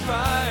in a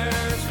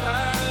Cryer's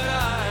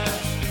Paradise?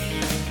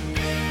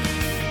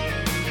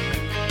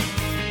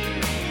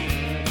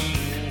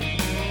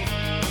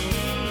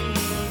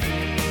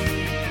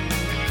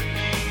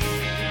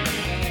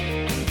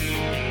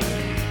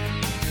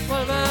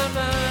 Well, that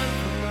man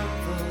from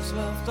Memphis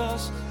left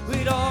us.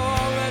 We'd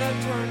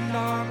already turned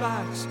our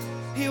backs.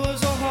 He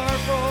was a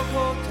heartbroken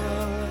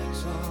hotel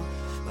exile.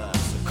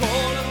 That's the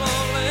cold and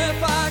lonely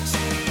facts.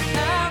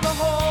 And the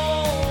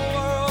whole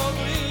world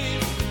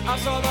believed. I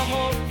saw the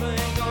whole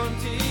thing on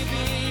TV.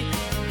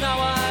 Now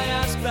I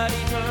ask that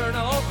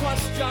eternal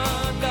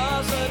question: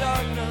 does the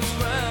darkness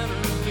grant a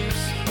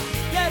release?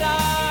 Yet I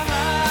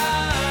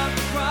have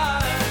to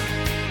cry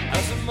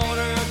as the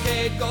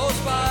motorcade goes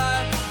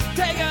by,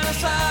 taking a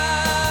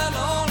sad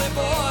lonely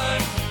boy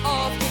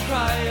off to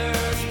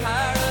Cryer's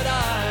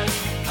Paradise.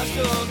 I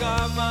still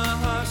got my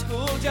high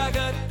school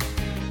jacket,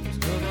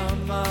 still got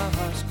my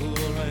high school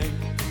ring.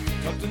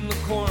 Tucked in the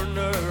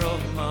corner of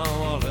my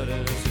wallet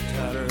is a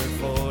tattered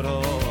photo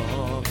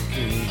of a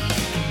king.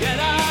 Yet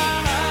I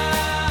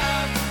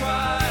have to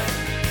cry,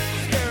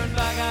 staring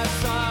back at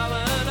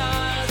silent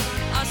eyes.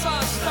 I saw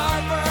a star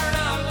burn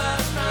out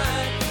last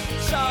night,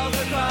 south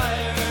of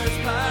Cryer's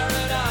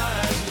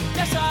Paradise.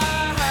 Yes, I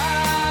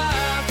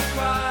have to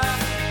cry,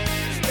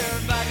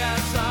 staring back at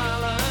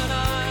silent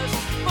eyes.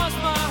 Must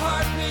my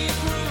heart be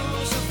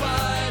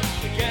crucified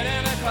to get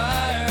in a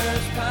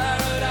Cryer's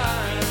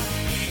Paradise?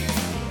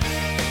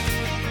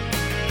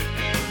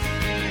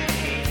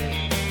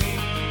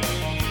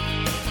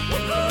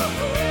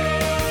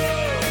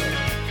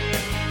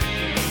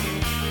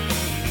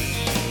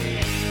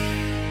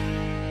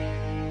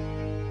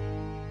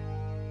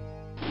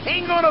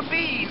 Ain't gonna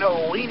be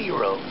no weenie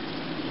roast.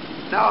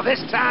 No,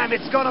 this time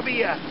it's gonna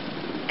be a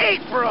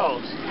ape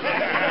roast.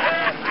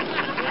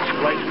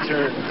 Right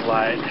turn,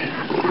 Clyde.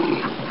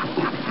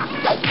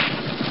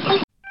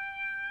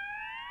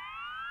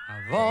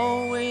 I've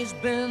always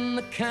been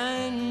the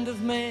kind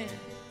of man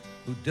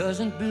who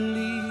doesn't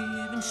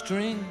believe in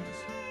strings.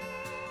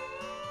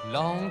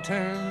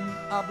 Long-term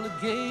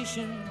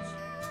obligations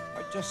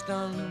are just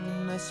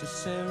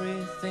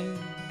unnecessary things.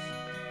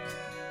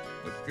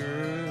 But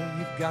girl,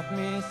 you've got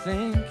me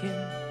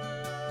thinking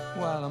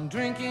while I'm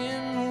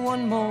drinking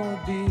one more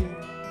beer.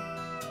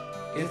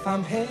 If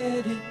I'm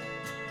headed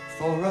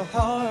for a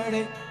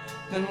heartache,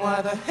 then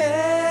why the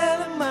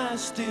hell am I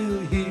still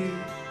here?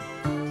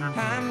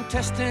 I'm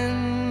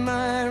testing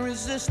my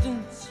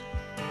resistance,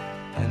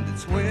 and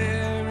it's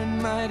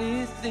wearing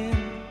mighty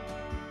thin.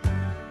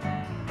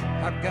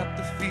 I've got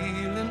the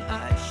feeling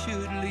I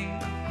should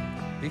leave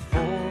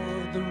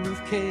before the roof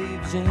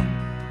caves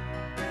in.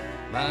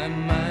 My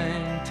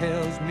mind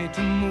tells me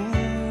to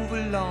move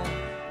along,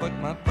 but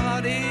my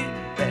body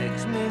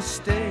begs me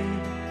stay.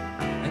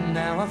 And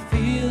now I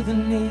feel the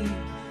need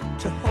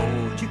to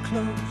hold you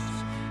close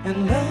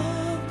and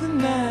love the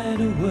night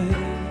away,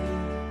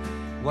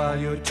 while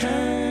you're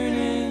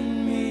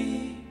turning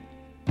me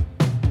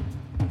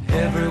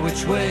every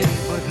which way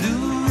but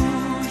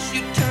loose.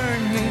 You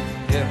turn me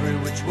every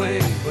which way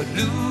but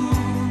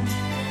loose.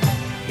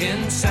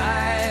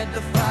 Inside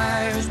the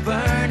fire's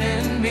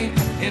burning me.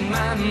 In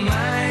my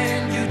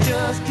mind you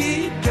just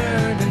keep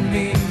turning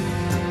me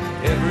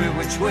every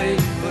which way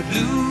but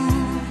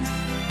loose.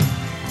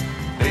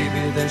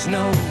 Baby, there's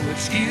no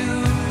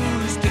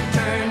excuse to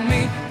turn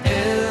me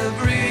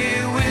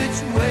every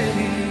which way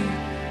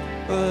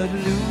but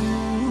loose.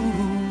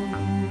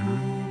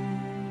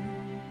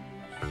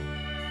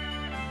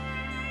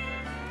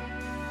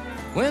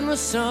 When the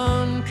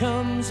sun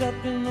comes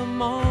up in the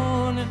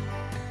morning,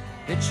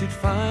 it should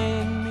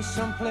find me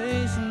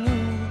someplace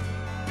new.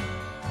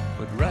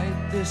 But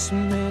right this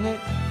minute,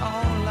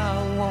 all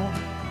I want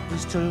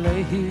is to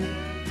lay here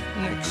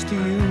next to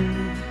you.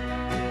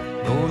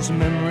 Those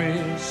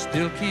memories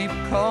still keep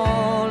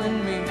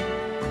calling me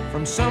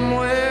from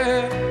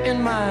somewhere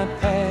in my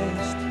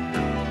past.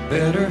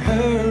 Better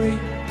hurry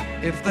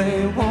if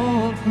they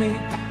want me,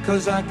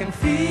 'cause I can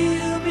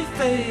feel me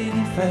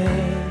fading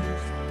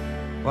fast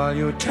while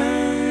you're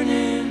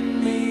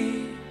turning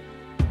me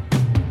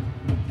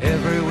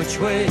every which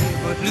way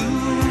but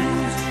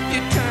loose.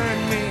 You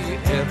turn me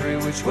every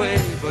which way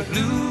but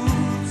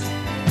loose.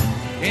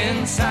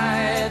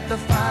 Inside the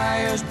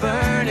fire's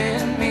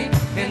burning me.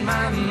 In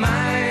my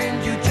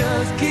mind you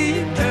just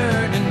keep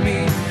turning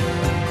me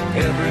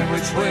every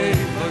which way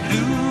but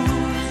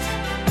loose.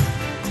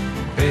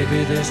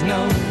 Baby, there's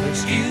no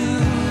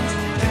excuse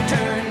to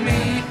turn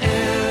me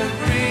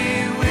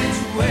every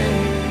which way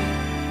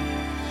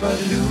but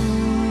loose.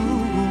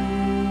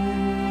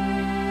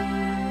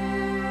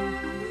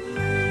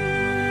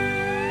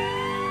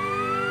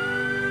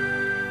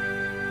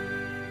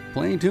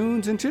 Playing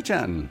tunes and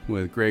chit-chatting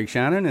with Greg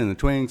Shannon in the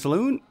Twang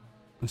Saloon.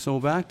 So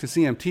back to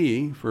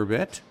CMT for a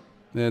bit.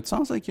 It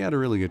sounds like you had a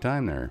really good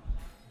time there.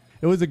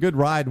 It was a good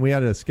ride. We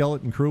had a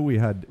skeleton crew. We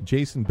had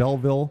Jason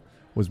Belleville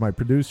was my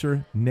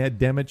producer. Ned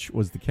Demich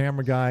was the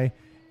camera guy.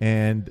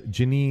 And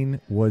Janine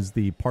was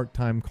the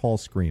part-time call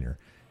screener.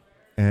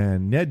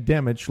 And Ned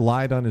Demich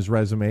lied on his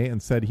resume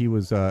and said he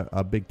was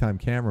a big-time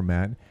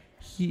cameraman.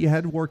 He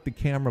had worked the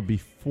camera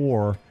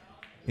before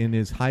in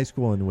his high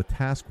school in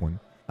Wetaskiwin.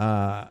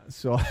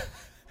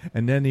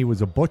 And then he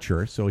was a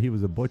butcher, so he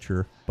was a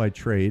butcher by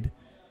trade,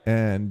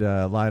 and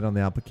lied on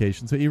the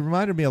application. So he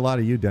reminded me a lot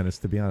of you, Dennis,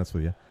 to be honest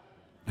with you.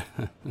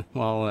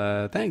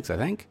 Well, thanks, I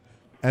think.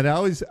 And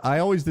I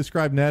always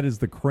describe Ned as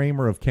the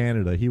Kramer of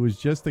Canada. He was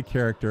just a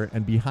character,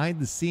 and behind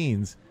the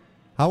scenes,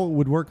 how it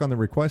would work on the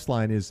request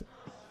line is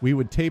we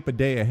would tape a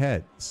day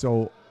ahead.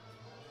 So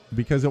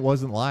because it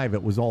wasn't live,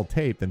 it was all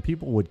taped, and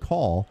people would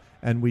call,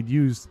 and we'd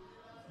use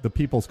the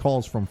people's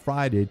calls from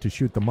Friday to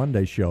shoot the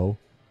Monday show,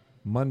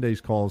 Monday's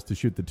calls to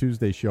shoot the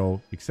Tuesday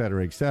show, et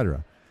cetera, et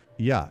cetera.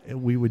 Yeah,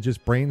 we would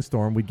just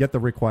brainstorm. We'd get the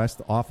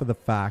request off of the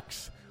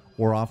fax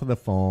or off of the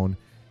phone,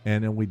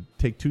 and then we'd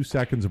take 2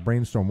 seconds of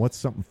brainstorm. What's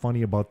something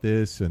funny about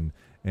this? And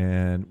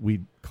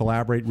we'd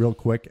collaborate real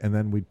quick, and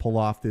then we'd pull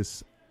off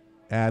this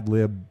ad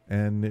lib,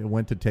 and it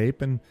went to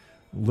tape, and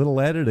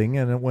little editing,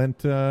 and it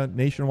went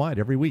nationwide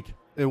every week.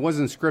 It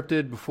wasn't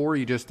scripted before,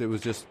 it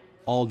was just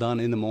all done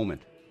in the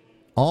moment.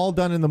 All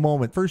done in the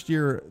moment. First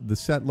year, the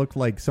set looked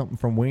like something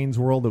from Wayne's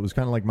World. It was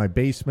kind of like my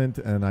basement,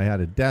 and I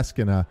had a desk,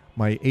 and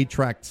my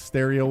 8-track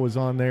stereo was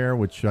on there,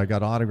 which I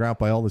got autographed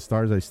by all the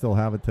stars. I still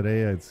have it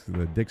today. It's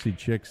the Dixie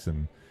Chicks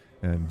and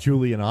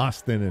Julian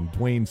Austin and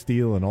Dwayne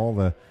Steele and all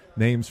the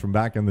names from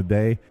back in the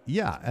day.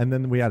 Yeah, and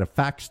then we had a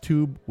fax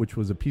tube, which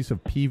was a piece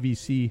of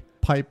PVC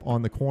pipe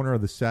on the corner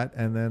of the set,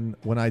 and then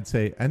when I'd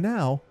say, and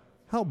now,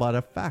 how about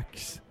a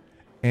fax?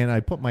 And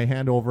I put my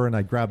hand over and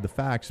I grabbed the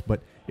fax,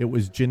 but it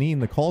was Janine,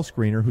 the call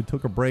screener, who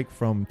took a break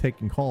from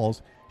taking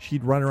calls.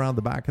 She'd run around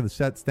the back of the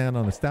set, stand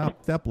on a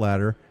step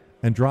ladder,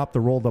 and drop the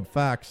rolled up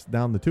fax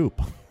down the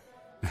tube.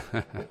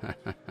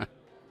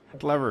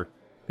 Clever.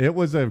 It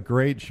was a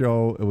great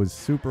show. It was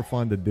super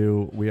fun to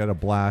do. We had a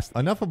blast.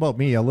 Enough about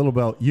me, a little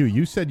about you.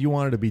 You said you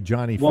wanted to be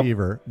Johnny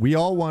Fever. We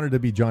all wanted to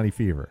be Johnny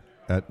Fever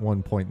at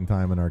one point in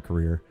time in our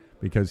career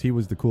because he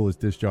was the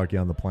coolest disc jockey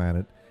on the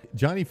planet.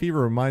 Johnny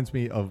Fever reminds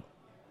me of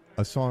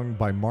a song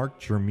by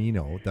Mark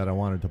Germino that I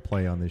wanted to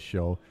play on this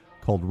show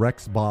called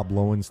Rex Bob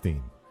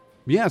Lowenstein.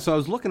 Yeah, so I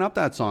was looking up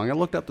that song. I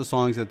looked up the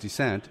songs that you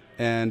sent,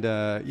 and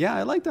yeah,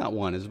 I like that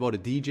one. It's about a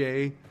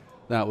DJ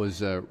that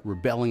was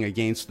rebelling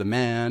against the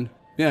man.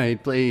 Yeah,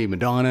 he'd play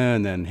Madonna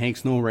and then Hank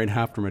Snow right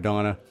after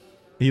Madonna.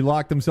 He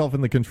locked himself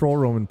in the control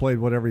room and played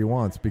whatever he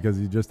wants because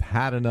he just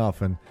had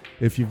enough. And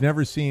if you've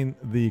never seen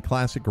the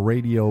classic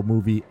radio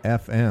movie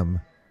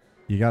FM,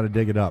 you got to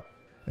dig it up.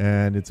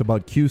 And it's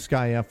about Q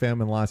Sky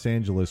FM in Los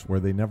Angeles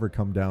where they never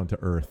come down to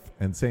earth.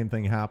 And same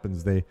thing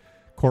happens. They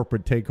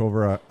corporate take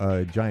over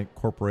a giant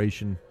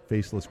corporation,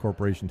 faceless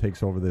corporation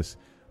takes over this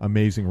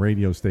amazing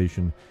radio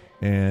station.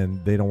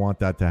 And they don't want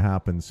that to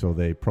happen. So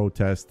they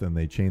protest and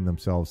they chain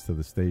themselves to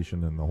the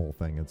station and the whole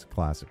thing. It's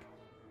classic.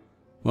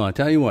 Well, I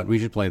tell you what, we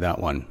should play that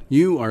one.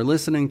 You are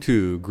listening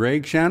to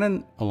Greg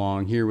Shannon,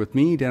 along here with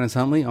me, Dennis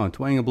Huntley, on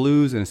Twang of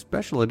Blues, and a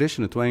special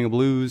edition of Twang of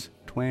Blues,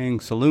 Twang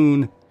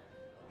Saloon.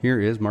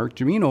 Here is Mark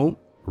Gemino,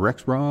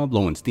 Rex Rob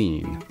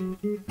Lowenstein.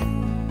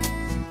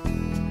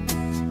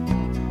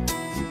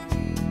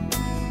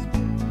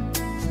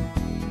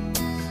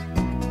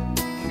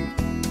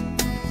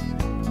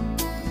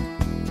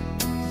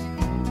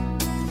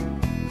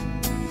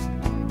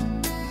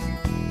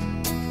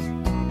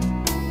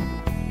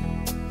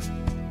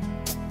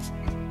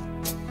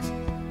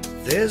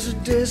 There's a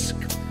disc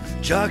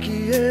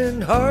jockey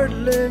in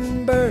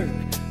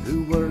Hartlenberg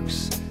who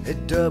works at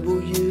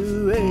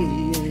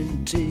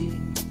WANT.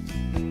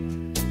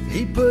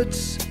 He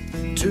puts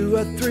 2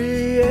 or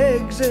 3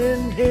 eggs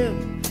in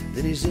him,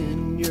 then he's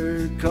in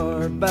your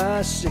car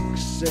by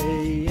 6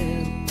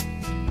 a.m.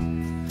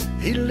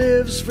 He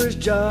lives for his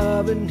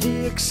job and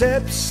he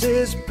accepts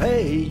his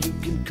pay. You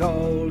can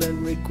call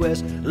and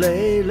request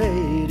lay,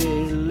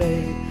 lady,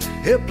 lay.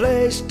 He'll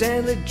play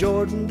Stanley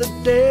Jordan, the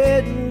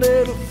Dead, and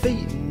Little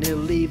Feet, and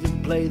he'll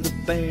even play the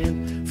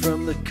band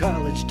from the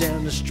college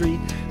down the street.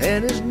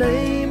 And his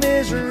name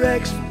is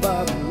Rex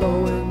Bob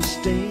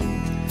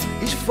Lowenstein.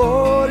 He's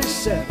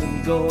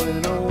 47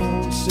 going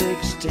on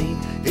 16.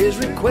 His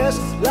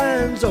request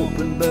line's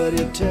open, but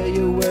he'll tell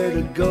you where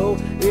to go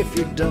if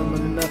you're dumb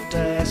enough to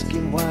ask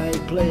him why he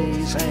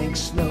plays Hank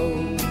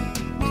Snow.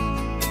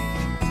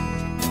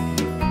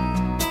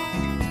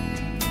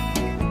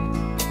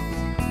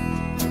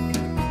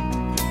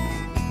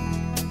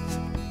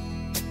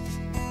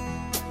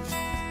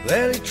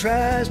 Well, he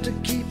tries to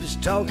keep his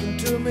talking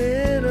to a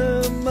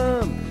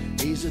minimum.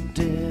 He's a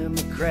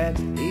Democrat,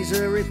 he's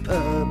a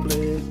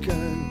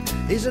Republican.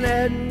 He's an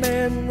ad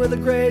man with a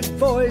great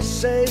voice,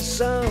 say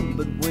some.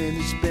 But when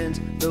he spins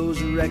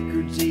those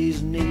records,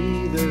 he's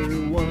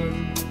neither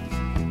one.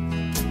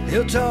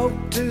 He'll talk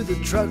to the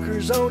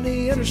truckers on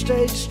the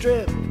interstate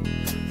strip,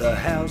 the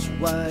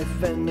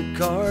housewife and the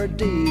car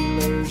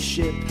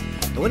dealership.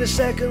 When his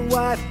second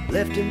wife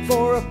left him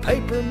for a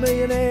paper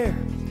millionaire,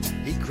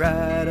 he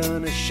cried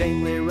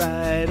unashamedly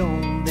right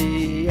on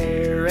the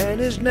air. And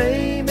his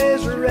name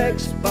is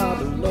Rex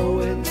Bob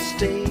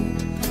Lowenstein.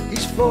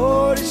 He's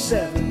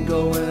 47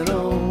 going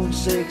on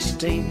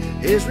 16.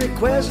 His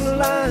request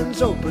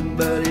line's open,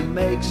 but he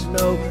makes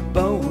no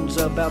bones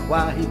about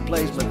why he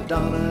plays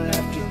Madonna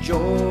after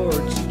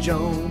George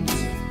Jones.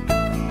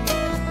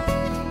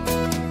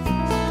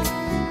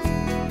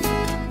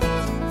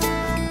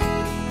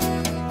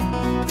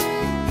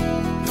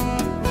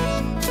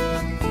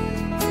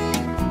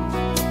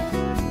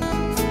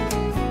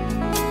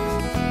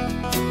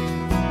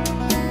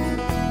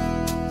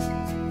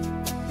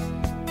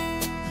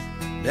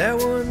 Now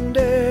one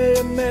day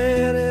a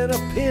man in a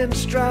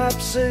pinstripe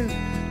suit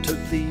took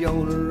the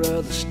owner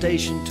of the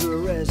station to a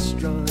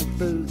restaurant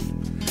booth.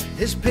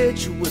 His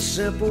pitch was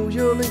simple: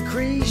 you'll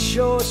increase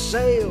your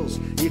sales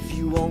if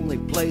you only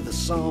play the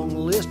song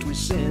list we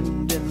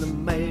send in the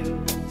mail.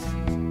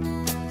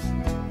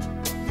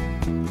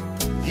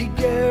 He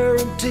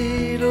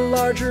guaranteed a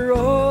larger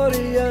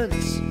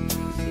audience,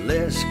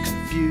 less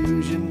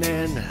confusion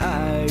and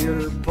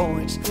higher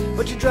points.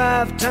 But your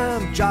drive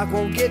time jock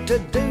won't get to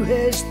do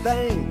his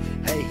thing.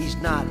 Hey, he's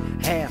not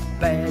half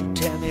bad,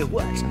 tell me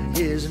what's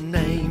his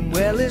name?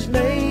 Well, his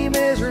name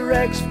is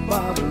Rex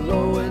Bob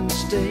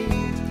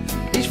Lowenstein.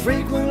 He's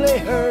frequently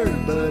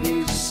heard, but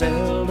he's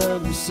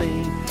seldom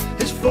seen.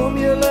 His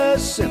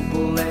formula's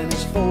simple and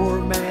his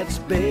format's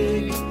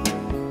big.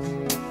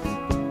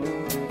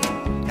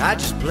 I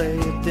just play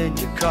it, then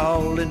you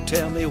call and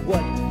tell me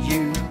what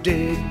you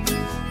dig.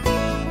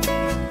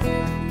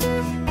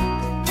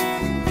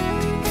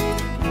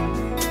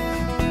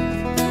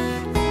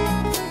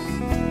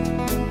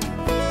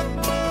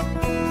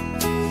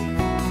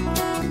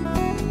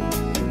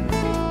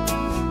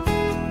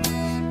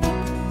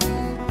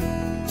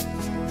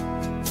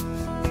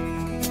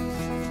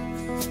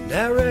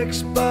 Now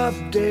Rex Bob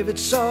David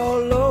saw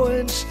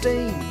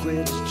Lowenstein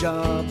quit his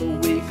job a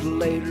week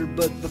later,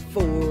 but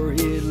before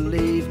he'd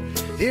leave,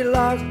 he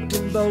locked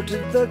and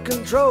bolted the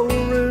control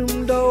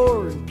room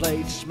door and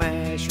played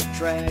smash or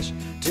trash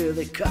till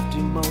they cuffed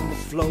him on the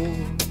floor.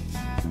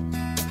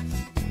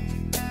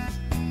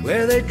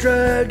 Where they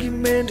drug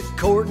him into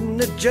court and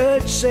the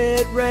judge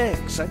said,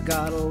 Rex, I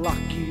gotta lock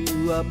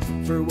you up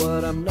for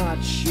what I'm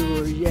not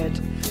sure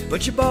yet.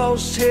 But your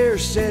boss here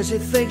says he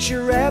thinks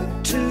you're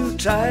wrapped too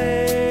tight.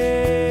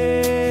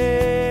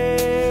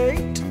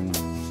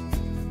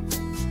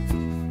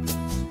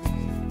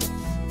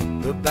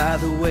 But by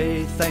the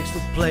way, thanks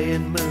for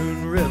playing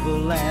Moon River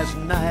last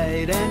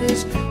night. And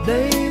his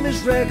name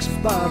is Rex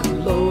Bob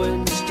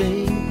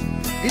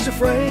Lowenstein. He's a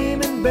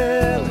framing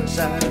bell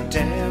inside a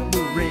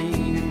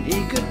tambourine, and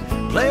he could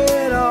play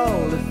it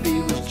all if he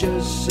was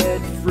just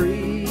set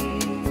free.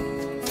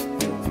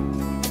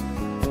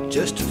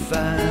 Just to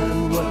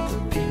find what the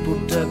people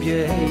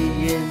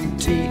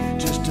W-A-N-T,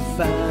 just to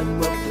find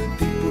what the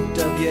people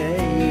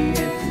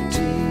W-A-N-T,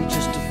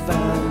 just to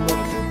find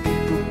what the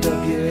people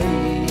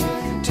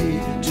W-A-N-T,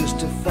 just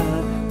to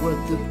find what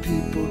the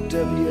people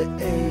W-A-N-T.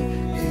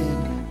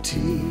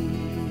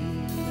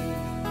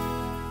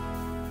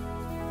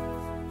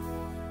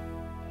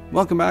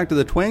 Welcome back to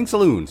the Twang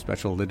Saloon,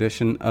 special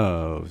edition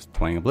of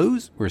Twang and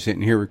Blues. We're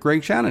sitting here with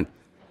Greg Shannon.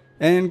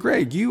 And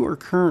Greg, you are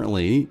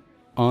currently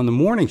on the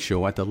morning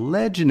show at the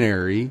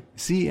legendary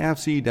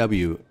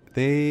CFCW.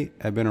 They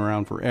have been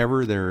around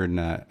forever. They're in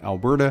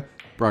Alberta,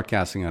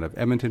 broadcasting out of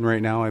Edmonton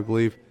right now, I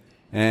believe.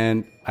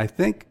 And I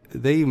think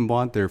they even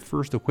bought their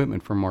first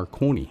equipment from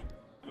Marconi.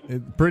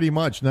 Pretty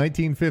much,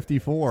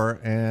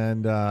 1954,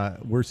 and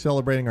we're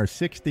celebrating our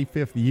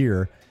 65th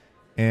year.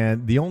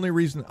 And the only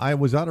reason I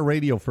was out of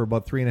radio for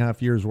about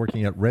 3.5 years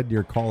working at Red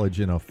Deer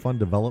College in a fund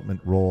development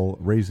role,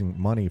 raising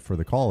money for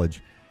the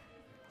college.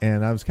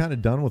 And I was kind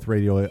of done with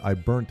radio. I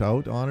burnt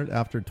out on it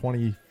after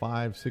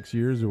 6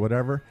 years or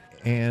whatever.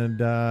 And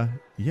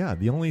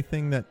the only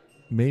thing that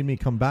made me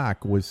come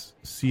back was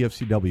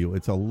CFCW.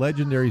 It's a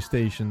legendary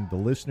station. The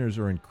listeners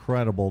are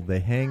incredible. They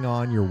hang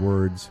on your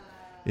words.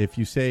 If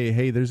you say,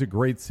 hey, there's a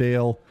great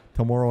sale,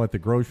 tomorrow at the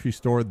grocery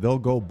store, they'll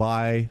go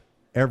buy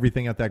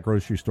everything at that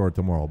grocery store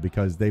tomorrow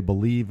because they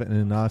believe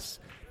in us,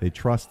 they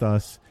trust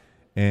us,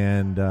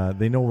 and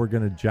they know we're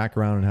going to jack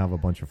around and have a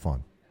bunch of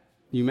fun.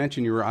 You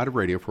mentioned you were out of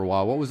radio for a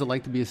while. What was it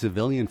like to be a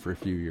civilian for a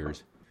few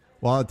years?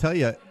 Well, I'll tell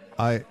you,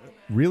 I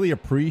really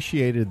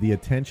appreciated the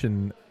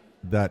attention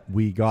that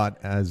we got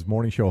as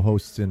morning show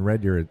hosts in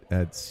Red Deer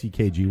at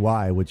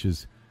CKGY, which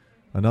is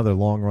another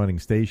long-running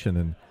station,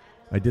 and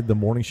I did the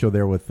morning show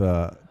there with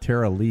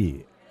Tara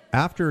Lee.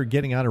 After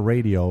getting out of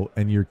radio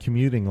and you're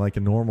commuting like a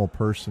normal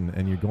person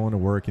and you're going to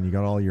work and you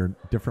got all your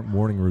different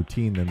morning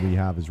routine than we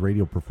have as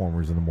radio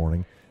performers in the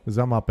morning, because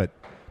I'm up at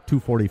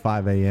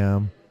 2:45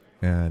 a.m.,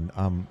 and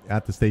I'm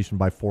at the station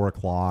by 4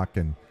 o'clock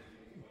and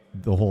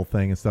the whole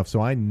thing and stuff. So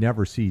I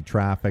never see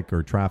traffic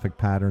or traffic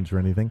patterns or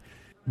anything.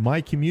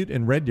 My commute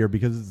in Red Deer,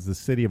 because it's the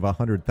city of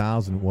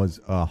 100,000, was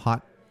a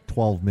hot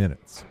 12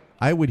 minutes.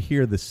 I would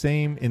hear the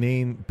same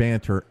inane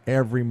banter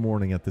every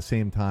morning at the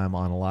same time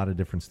on a lot of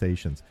different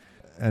stations.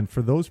 And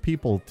for those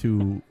people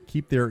to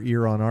keep their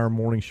ear on our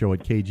morning show at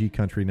KG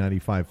Country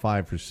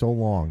 95.5 for so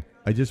long,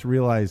 I just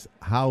realized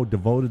how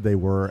devoted they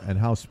were and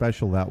how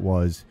special that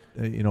was,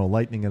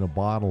 lightning in a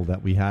bottle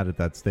that we had at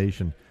that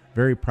station.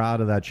 Very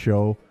proud of that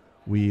show.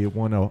 We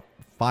won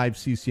 5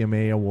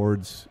 CCMA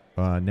awards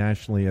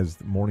nationally as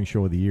the morning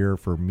show of the year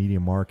for media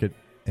market.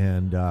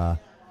 And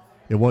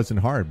it wasn't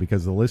hard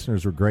because the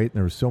listeners were great and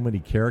there were so many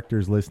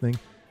characters listening.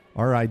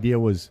 Our idea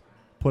was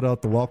put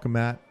out the welcome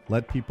mat,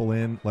 let people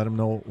in, let them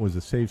know it was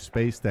a safe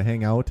space to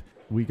hang out.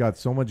 We got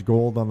so much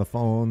gold on the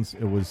phones.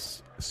 It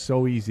was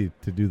so easy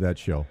to do that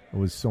show. It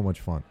was so much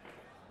fun.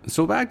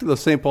 So back to the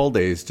St. Paul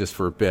days just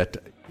for a bit.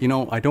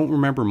 I don't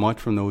remember much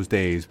from those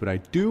days, but I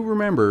do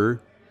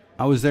remember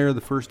I was there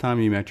the first time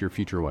you met your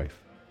future wife.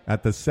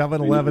 At the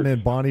 7-Eleven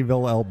in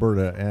Bonnyville,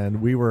 Alberta,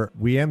 and we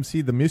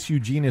emceed the Miss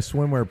Eugenia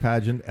swimwear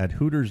pageant at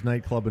Hooters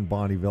nightclub in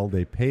Bonnyville.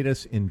 They paid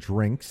us in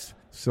drinks,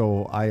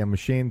 so I am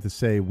ashamed to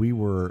say we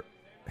were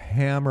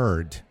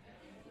hammered.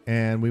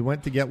 And we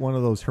went to get one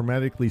of those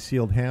hermetically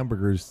sealed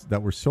hamburgers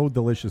that were so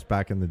delicious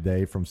back in the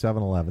day from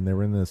 7-Eleven. They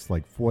were in this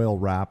like foil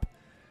wrap,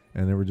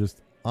 and they were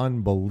just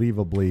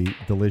unbelievably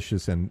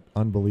delicious and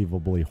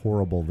unbelievably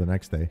horrible the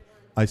next day.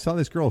 I saw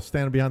this girl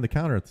standing behind the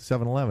counter at the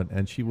 7-Eleven,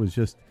 and she was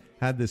just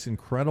had this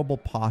incredible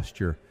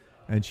posture,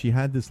 and she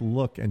had this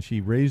look, and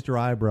she raised her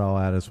eyebrow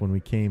at us when we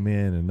came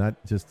in, and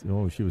that just,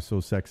 she was so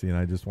sexy, and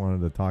I just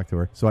wanted to talk to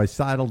her. So I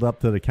sidled up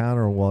to the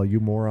counter while you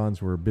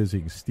morons were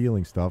busy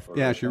stealing stuff.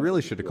 Yeah, she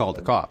really should have called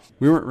the cops.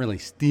 We weren't really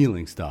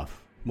stealing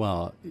stuff.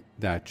 Well,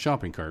 that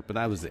shopping cart, but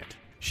that was it.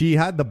 She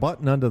had the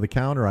button under the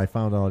counter, I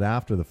found out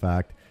after the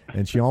fact,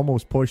 and she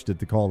almost pushed it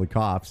to call the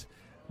cops.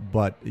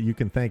 But you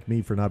can thank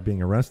me for not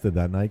being arrested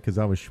that night because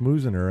I was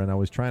schmoozing her, and I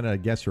was trying to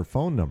guess her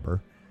phone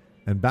number.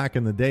 And back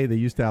in the day, they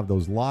used to have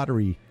those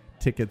lottery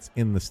tickets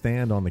in the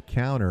stand on the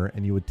counter,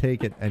 and you would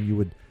take it and you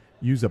would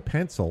use a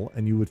pencil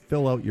and you would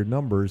fill out your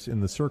numbers in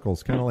the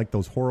circles, kind of like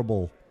those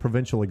horrible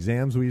provincial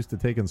exams we used to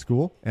take in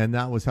school. And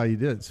that was how you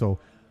did it. So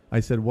I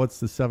said, what's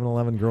the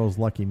 7-Eleven girl's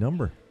lucky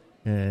number?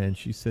 And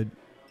she said,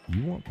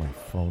 you want my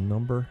phone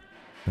number?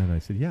 And I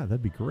said, yeah,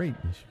 that'd be great.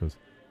 And she goes,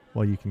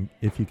 well,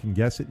 if you can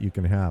guess it, you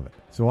can have it.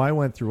 So I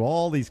went through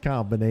all these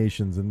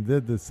combinations and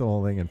did this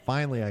whole thing, and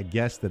finally I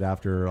guessed it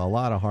after a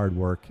lot of hard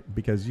work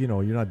because,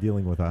 you're not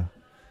dealing with a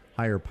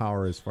higher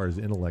power as far as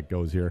intellect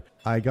goes here.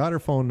 I got her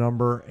phone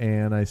number,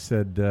 and I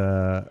said,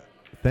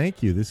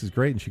 thank you, this is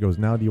great. And she goes,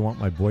 now do you want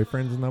my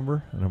boyfriend's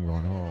number? And I'm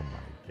going, oh, my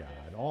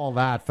God, all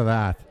that for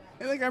that.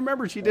 I think I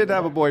remember she did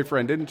have a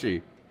boyfriend, didn't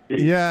she?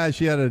 Yeah,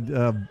 she had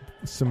a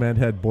cement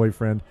head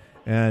boyfriend.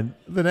 And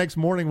the next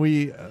morning,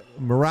 we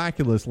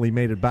miraculously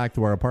made it back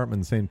to our apartment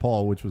in St.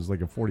 Paul, which was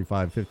like a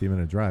 45,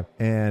 50-minute drive.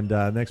 And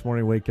next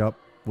morning, wake up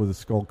with a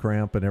skull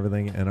cramp and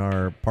everything. And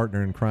our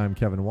partner in crime,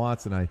 Kevin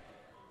Watts, and I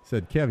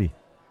said, Kevy,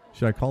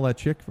 should I call that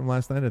chick from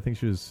last night? I think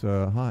she was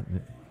hot.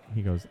 And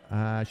he goes,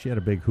 she had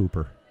a big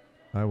hooper.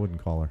 I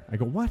wouldn't call her. I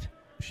go, what?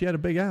 She had a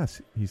big ass,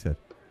 he said.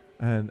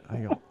 And I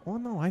go, oh,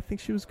 no, I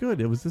think she was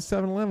good. It was the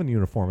 7-Eleven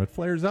uniform. It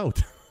flares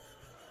out.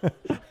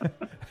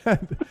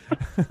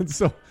 and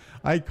so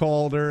I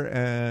called her,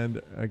 and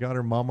I got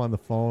her mom on the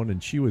phone,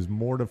 and she was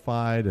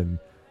mortified, and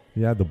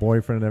he had the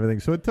boyfriend and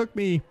everything. So it took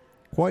me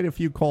quite a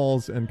few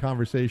calls and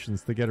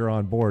conversations to get her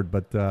on board,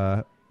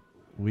 but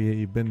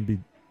we've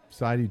been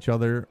beside each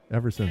other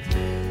ever since.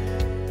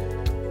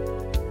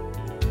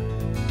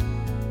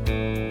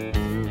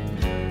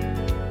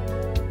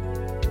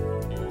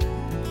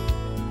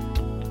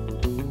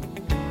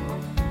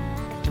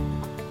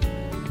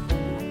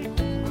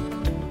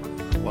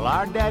 Well,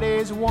 our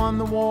daddies won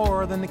the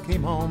war, then they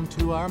came home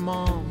to our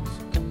moms.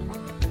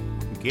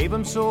 Gave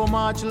them so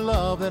much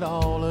love that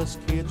all us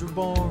kids were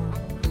born.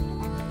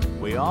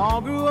 We all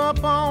grew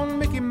up on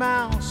Mickey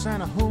Mouse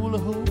and a hula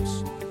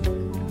hoops.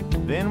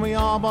 Then we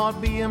all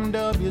bought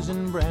BMWs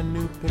and brand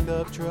new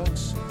pickup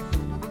trucks.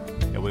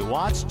 And we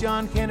watched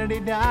John Kennedy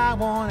die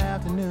one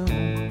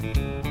afternoon.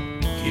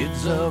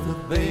 Kids of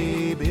the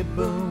baby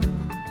boom.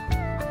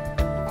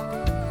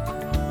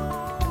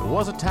 It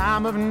was a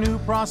time of new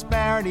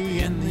prosperity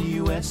in the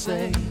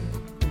USA.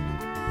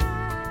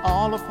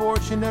 all the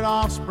fortunate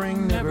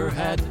offspring never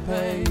had to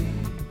pay.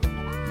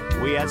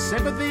 We had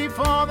sympathy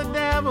for the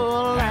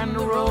devil and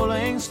the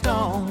Rolling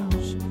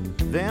Stones.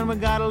 Then we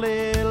got a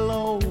little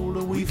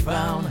older, we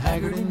found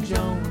Haggard and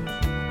Jones.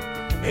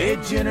 A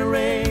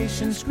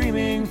generation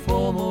screaming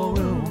for more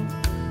room,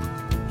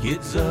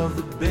 kids of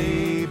the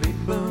baby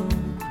boom.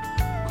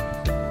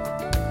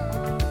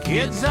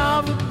 Kids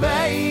of the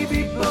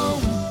baby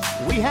boom.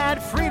 We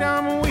had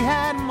freedom, we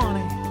had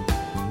money,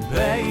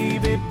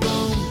 baby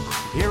boom.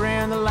 Here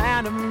in the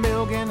land of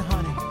milk and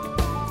honey,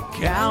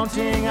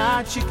 counting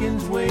our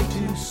chickens way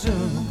too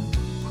soon.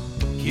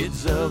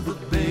 Kids of the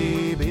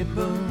baby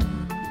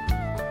boom.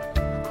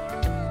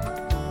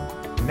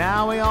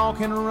 Now we all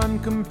can run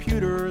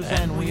computers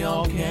and we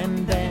all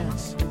can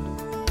dance.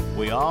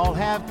 We all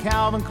have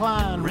Calvin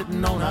Klein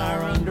written on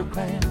our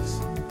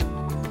underpants.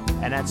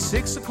 And at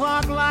 6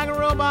 o'clock like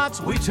robots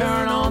we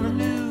turn on the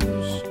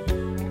news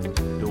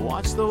to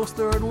watch those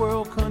third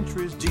world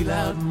countries deal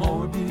out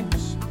more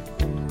abuse.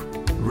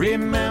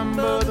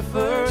 Remember the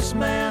first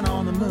man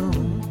on the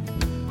moon.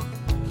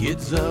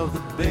 Kids of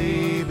the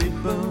baby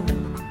boom.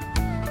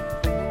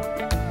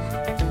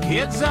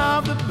 Kids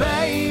of the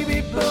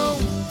baby boom.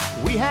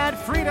 We had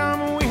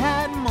freedom, we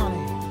had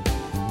money,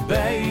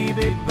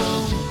 baby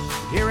boom.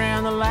 Here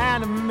in the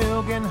land of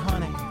milk and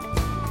honey,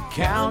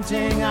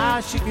 counting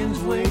our chickens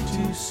way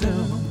too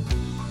soon.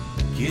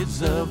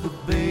 Kids of the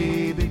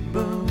baby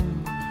boom.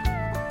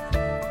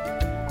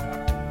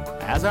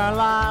 As our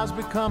lives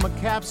become a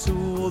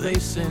capsule they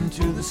send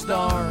to the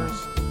stars,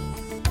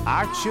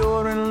 our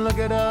children look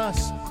at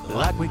us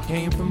like we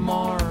came from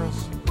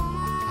Mars.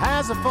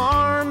 As the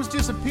farms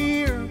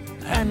disappear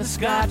and the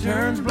sky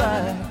turns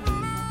black,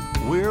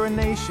 we're a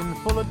nation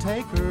full of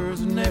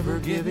takers, never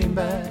giving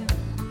back.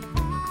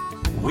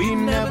 We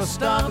never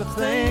stop to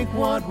think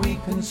what we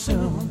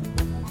consume.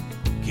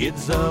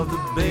 Kids of the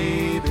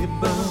baby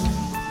boom.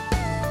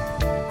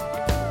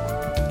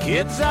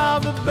 Kids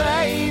of the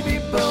baby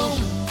boom.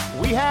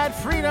 We had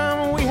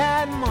freedom, we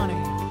had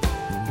money,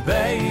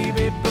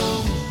 baby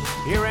boom.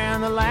 Here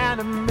in the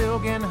land of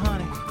milk and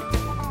honey,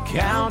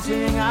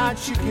 counting our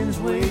chickens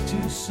way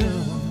too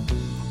soon.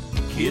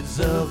 Kids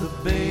of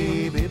the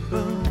baby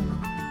boom.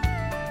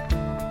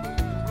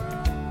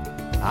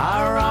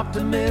 Our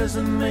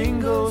optimism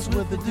mingles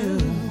with the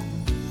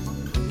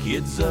doom.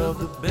 Kids of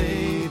the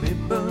baby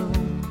boom.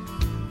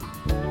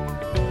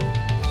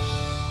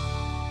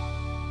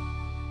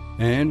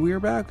 And we are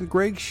back with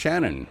Greg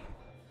Shannon.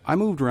 I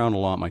moved around a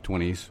lot in my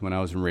 20s when I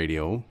was in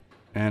radio,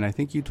 and I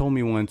think you told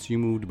me once you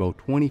moved about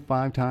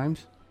 25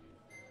 times.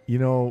 You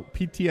know,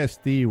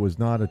 PTSD was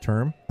not a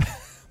term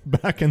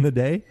back in the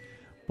day,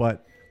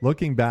 but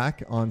looking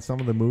back on some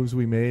of the moves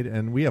we made,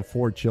 and we have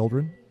 4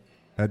 children.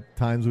 At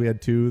times we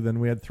had 2, then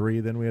we had 3,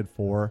 then we had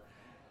 4.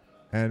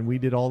 And we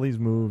did all these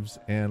moves,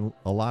 and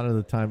a lot of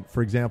the time,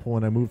 for example,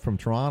 when I moved from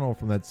Toronto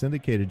from that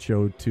syndicated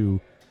show to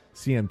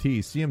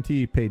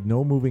CMT paid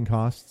no moving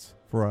costs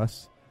for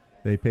us.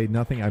 They paid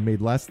nothing. I made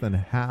less than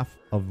half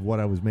of what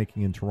I was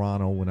making in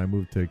Toronto when I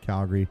moved to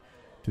Calgary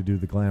to do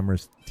the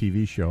glamorous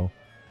TV show.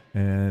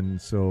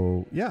 And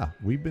so, yeah,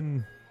 we've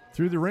been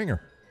through the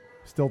ringer,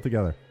 still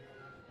together.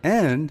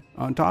 And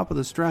on top of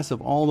the stress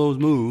of all those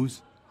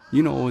moves,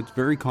 you know, it's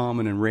very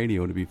common in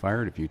radio to be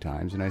fired a few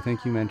times. And I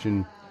think you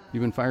mentioned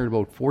you've been fired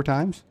about 4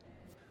 times?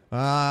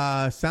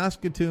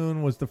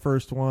 Saskatoon was the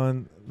first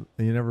one.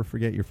 You never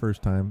forget your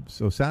first time.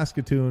 So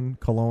Saskatoon,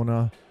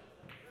 Kelowna,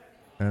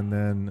 and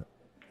then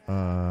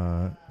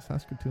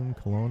Saskatoon,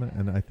 Kelowna,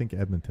 and I think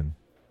Edmonton.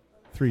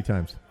 3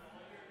 times.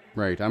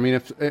 Right. I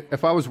mean,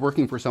 if I was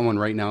working for someone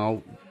right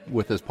now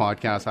with this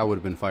podcast, I would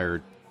have been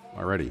fired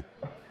already.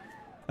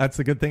 That's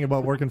the good thing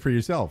about working for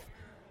yourself.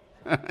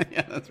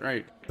 Yeah, that's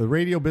right. The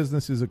radio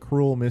business is a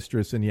cruel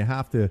mistress, and you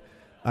have to...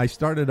 I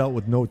started out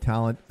with no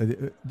talent.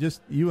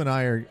 Just you and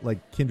I are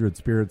like kindred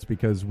spirits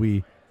because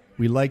we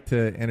like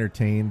to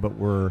entertain, but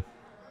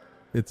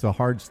it's a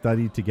hard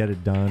study to get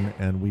it done,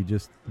 and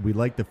we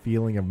like the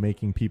feeling of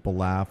making people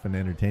laugh and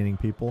entertaining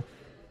people,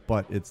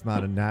 but it's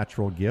not a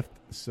natural gift,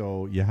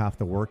 so you have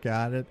to work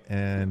at it,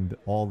 and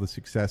all the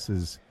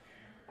successes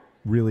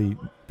really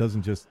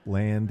doesn't just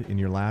land in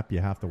your lap. You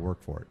have to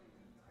work for it.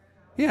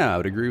 Yeah, I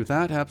would agree with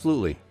that.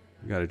 Absolutely.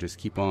 You got to just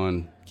keep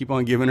on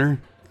giving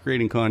her,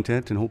 creating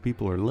content, and hope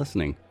people are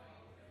listening,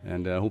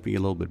 and hope you get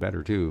a little bit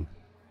better too.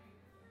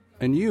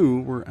 And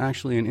you were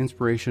actually an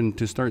inspiration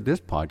to start this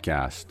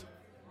podcast.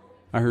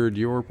 I heard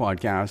your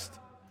podcast,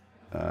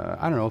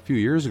 I don't know, a few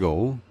years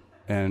ago,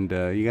 and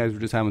you guys were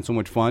just having so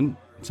much fun.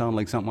 It sounded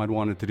like something I'd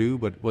wanted to do,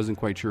 but wasn't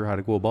quite sure how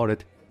to go about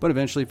it. But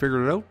eventually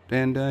figured it out,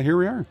 and here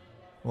we are.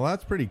 Well,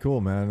 that's pretty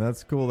cool, man.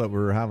 That's cool that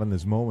we're having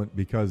this moment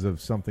because of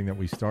something that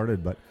we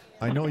started. But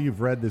I know you've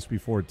read this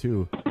before,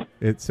 too.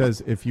 It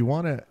says, if you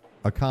want to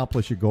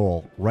accomplish a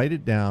goal, write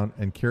it down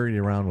and carry it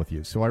around with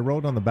you. So I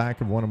wrote on the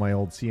back of one of my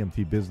old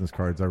CMT business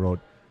cards, I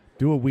wrote,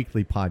 do a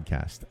weekly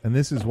podcast. And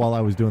this is while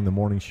I was doing the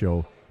morning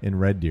show in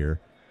Red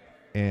Deer.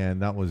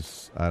 And that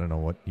was, I don't know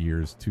what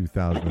years,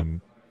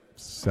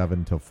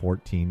 2007 to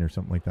 14 or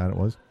something like that it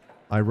was.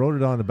 I wrote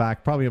it on the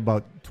back, probably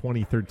about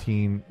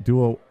 2013,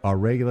 do a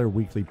regular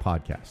weekly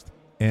podcast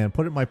and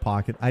put it in my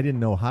pocket. I didn't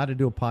know how to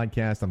do a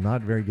podcast. I'm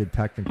not very good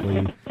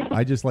technically.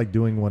 I just like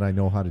doing what I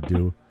know how to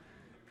do.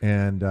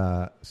 And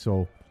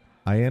so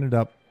I ended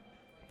up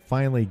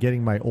finally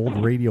getting my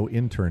old radio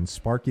intern,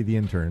 Sparky the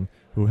intern,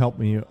 who helped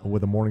me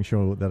with a morning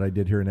show that I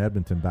did here in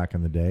Edmonton back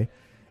in the day.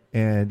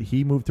 And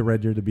he moved to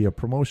Red Deer to be a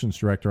promotions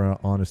director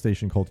on a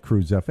station called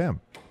Cruise FM.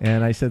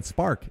 And I said,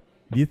 Spark,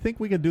 do you think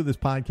we could do this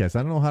podcast? I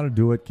don't know how to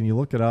do it. Can you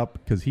look it up?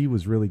 Because he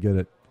was really good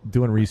at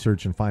doing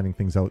research and finding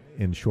things out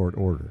in short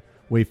order,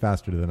 way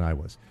faster than I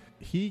was.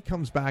 He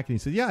comes back and he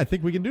said, yeah, I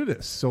think we can do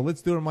this. So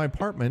let's do it in my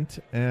apartment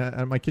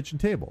at my kitchen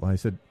table. And I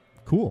said,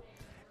 cool.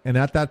 And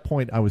at that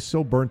point, I was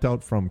so burnt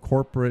out from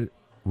corporate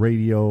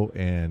radio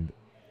and,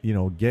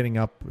 getting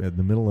up in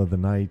the middle of the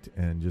night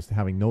and just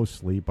having no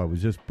sleep. I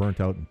was just burnt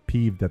out and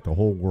peeved at the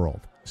whole world.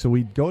 So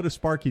we'd go to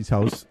Sparky's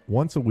house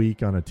once a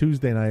week on a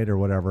Tuesday night or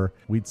whatever.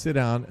 We'd sit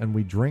down and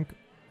we'd drink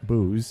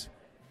booze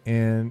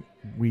and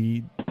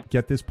we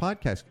get this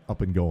podcast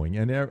up and going.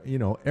 And,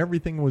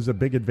 everything was a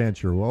big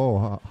adventure.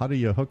 Oh, how do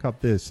you hook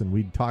up this? And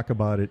we'd talk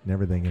about it and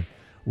everything. And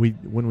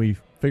when we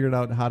figured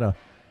out how to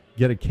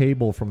get a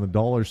cable from the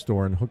dollar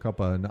store and hook up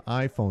an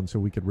iPhone so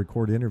we could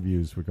record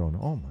interviews, we're going,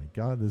 oh my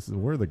God,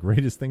 we're the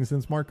greatest thing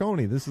since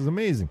Marconi. This is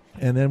amazing.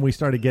 And then we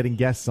started getting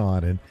guests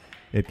on and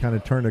it kind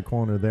of turned a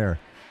corner there.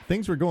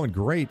 Things were going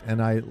great,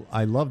 and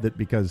I loved it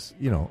because,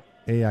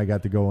 I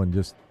got to go and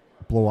just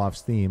blow off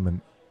steam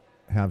and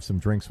have some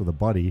drinks with a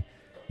buddy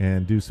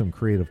and do some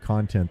creative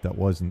content that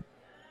wasn't,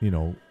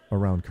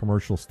 around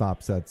commercial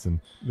stop sets,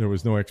 and there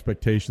was no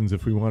expectations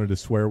if we wanted to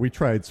swear. We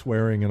tried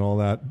swearing and all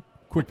that.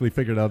 Quickly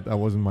figured out that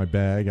wasn't my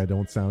bag. I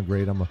don't sound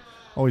great.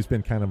 Always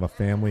been kind of a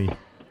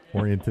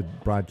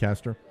family-oriented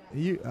broadcaster.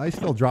 I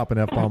still drop an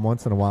F-bomb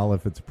once in a while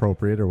if it's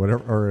appropriate or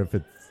whatever, or if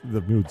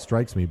the mood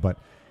strikes me, but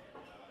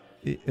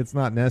it's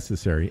not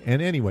necessary.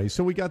 And anyway,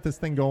 so we got this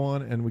thing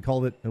going, and we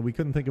called it, and we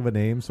couldn't think of a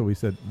name, so we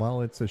said,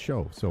 well, it's a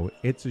show. So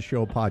It's a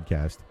Show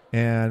podcast.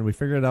 And we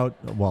figured out,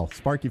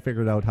 Sparky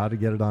figured out how to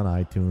get it on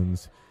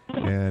iTunes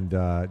and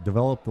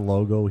developed the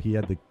logo. He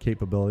had the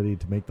capability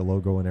to make the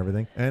logo and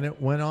everything. And it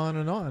went on.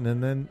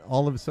 And then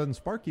all of a sudden,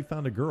 Sparky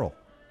found a girl.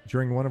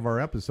 During one of our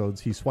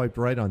episodes, he swiped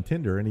right on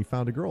Tinder, and he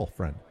found a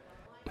girlfriend.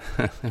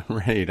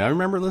 Right. I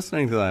remember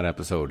listening to that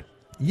episode.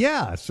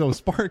 Yeah. So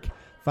Spark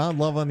found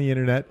love on the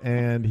internet,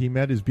 and he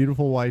met his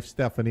beautiful wife,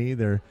 Stephanie.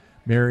 They're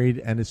married.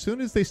 And as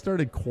soon as they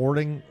started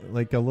courting,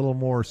 like a little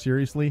more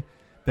seriously,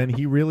 then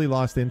he really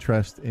lost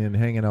interest in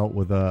hanging out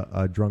with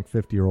a drunk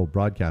 50-year-old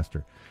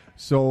broadcaster.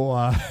 So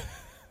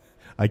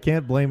I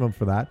can't blame him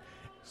for that.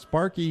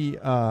 Sparky,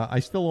 I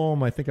still owe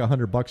him, I think,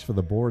 $100 for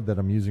the board that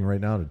I'm using right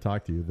now to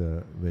talk to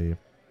you.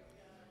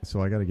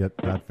 So I got to get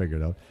that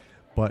figured out.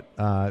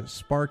 But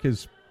Spark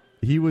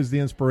he was the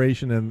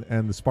inspiration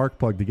and the spark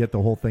plug to get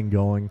the whole thing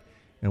going.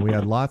 And we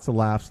had lots of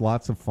laughs,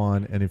 lots of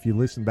fun. And if you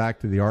listen back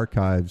to the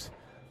archives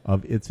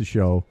of It's a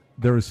Show,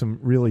 there was some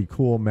really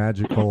cool,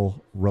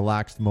 magical,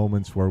 relaxed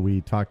moments where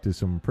we talked to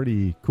some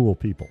pretty cool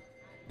people.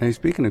 Hey,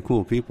 speaking of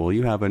cool people,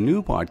 you have a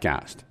new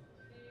podcast.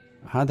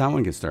 How'd that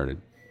one get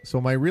started? So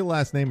my real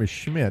last name is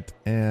Schmidt,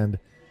 and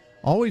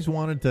always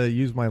wanted to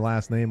use my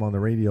last name on the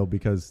radio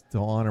because to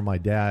honor my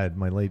dad,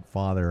 my late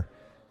father,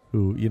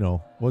 who,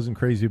 wasn't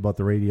crazy about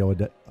the radio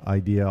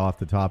idea off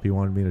the top. He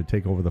wanted me to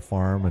take over the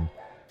farm, and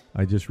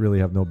I just really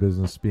have no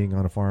business being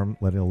on a farm,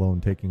 letting alone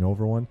taking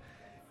over one.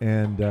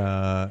 And,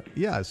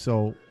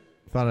 so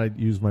thought I'd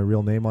use my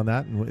real name on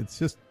that. And it's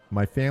just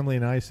my family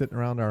and I sitting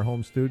around our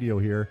home studio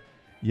here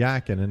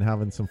yakking and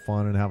having some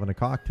fun and having a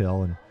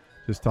cocktail and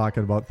just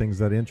talking about things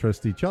that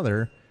interest each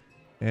other.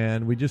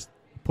 And we just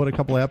put a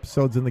couple of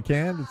episodes in the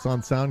can. It's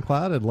on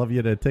SoundCloud. I'd love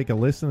you to take a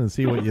listen and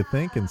see what you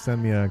think and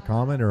send me a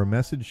comment or a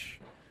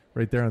message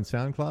right there on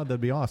SoundCloud. That'd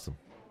be awesome.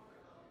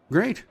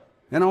 Great.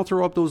 And I'll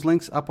throw up those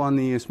links up on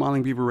the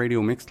Smiling Beaver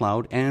Radio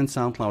Mixcloud and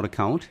SoundCloud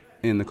account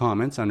in the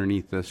comments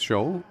underneath this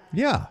show.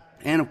 Yeah.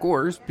 And, of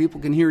course, people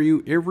can hear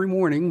you every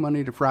morning,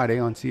 Monday to Friday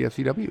on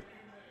CFCW.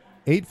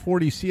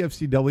 840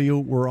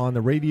 CFCW. We're on the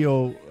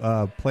Radio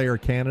Player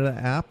Canada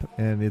app,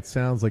 and it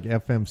sounds like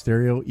FM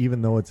stereo,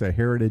 even though it's a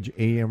Heritage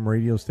AM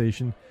radio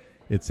station.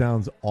 It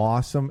sounds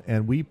awesome,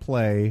 and we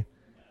play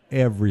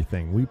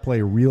everything. We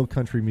play real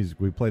country music.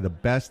 We play the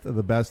best of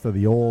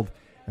the old,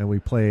 and we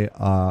play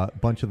a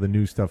bunch of the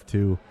new stuff,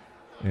 too.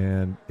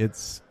 And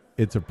it's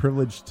a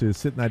privilege to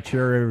sit in that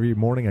chair every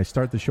morning. I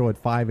start the show at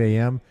 5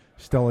 a.m.,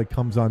 Stella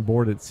comes on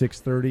board at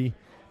 6:30,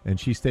 and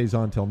she stays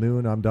on till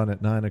noon. I'm done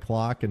at 9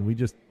 o'clock, and we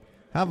just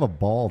have a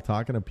ball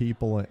talking to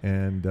people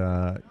and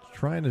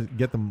trying to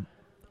get them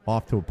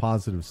off to a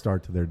positive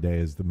start to their day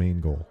is the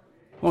main goal.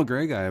 Well,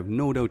 Greg, I have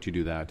no doubt you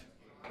do that,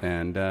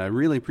 and I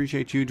really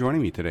appreciate you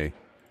joining me today.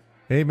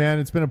 Hey, man,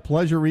 it's been a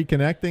pleasure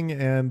reconnecting,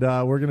 and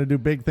we're going to do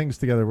big things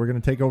together. We're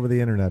going to take over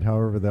the internet,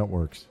 however that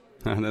works.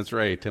 That's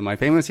right. Am I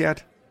famous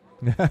yet?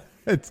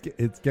 It's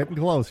getting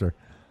closer.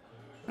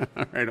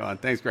 Right on.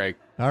 Thanks, Greg.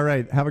 All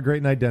right. Have a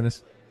great night,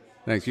 Dennis.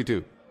 Thanks, you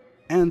too.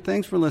 And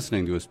thanks for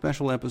listening to a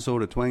special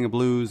episode of Twang of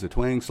Blues, the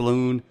Twang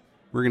Saloon.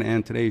 we're going to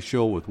end today's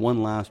show with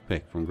one last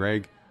pick from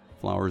Greg,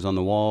 Flowers on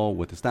the Wall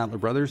with the Statler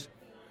Brothers.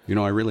 You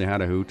know, I really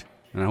had a hoot,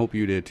 and I hope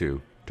you did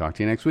too. Talk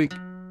to you next week.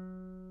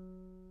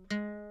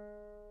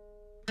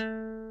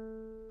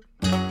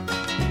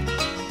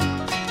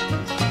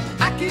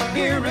 I keep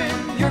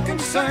hearing you're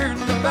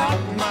concerned about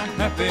my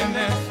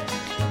happiness,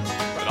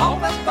 but all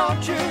that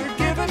thought you're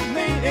giving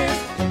me is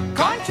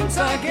conscience,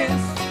 I guess.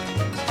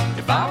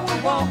 If I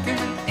were walking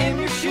in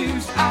your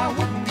shoes, I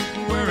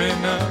wouldn't worry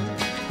none.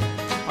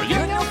 Are you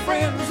and your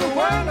friends are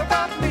worried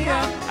about me?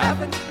 I'm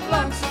having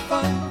lots of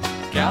fun.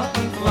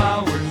 Counting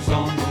flowers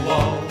on the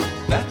wall,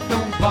 that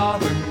don't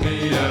bother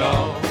me at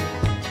all.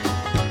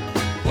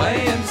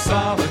 Playing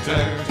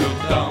solitaire till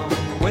dawn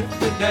with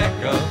the deck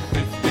of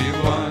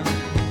 51.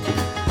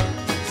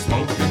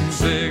 Smoking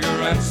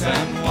cigarettes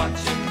and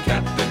watching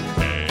Captain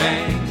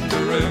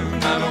Kangaroo.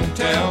 Now don't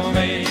tell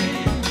me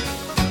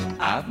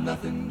I've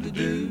nothing to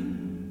do.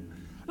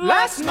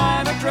 Last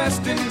night I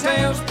dressed in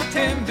tails,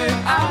 pretended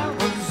I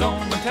was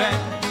on the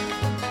town.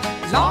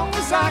 As long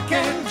as I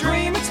can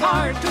dream, it's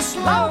hard to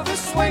slow the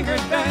swinger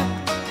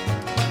down.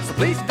 So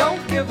please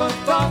don't give a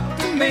thought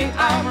to me,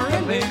 I'm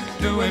really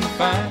doing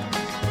fine.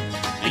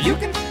 You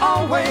can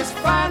always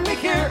find me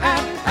here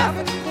and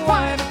having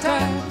quite a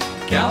time.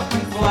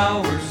 Counting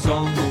flowers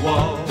on the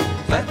wall,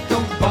 that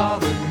don't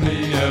bother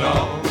me at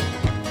all.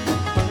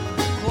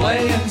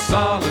 Playing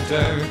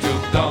solitaire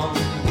till dawn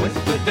with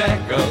the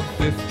deck of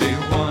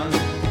 51.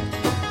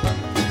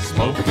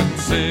 Smoking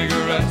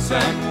cigarettes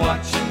and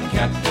watching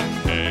Captain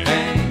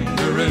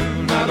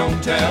Kangaroo. Now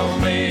don't tell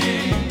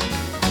me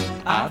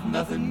I've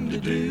nothing to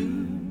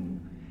do.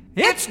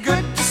 It's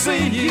good to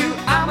see you,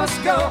 I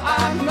must go,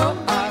 I know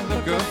I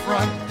look a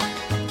front.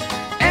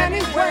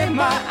 Anyway,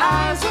 my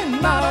eyes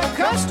are not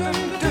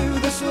accustomed to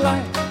this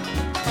light,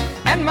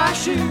 and my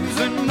shoes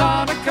are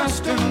not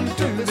accustomed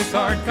to this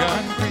hard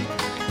concrete.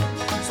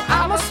 So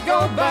I must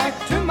go back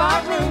to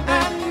my room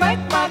and make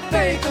my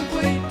day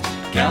complete.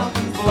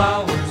 Counting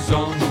flowers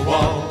on the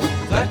wall,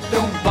 that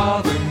don't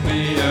bother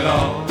me at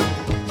all.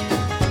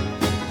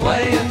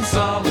 Playing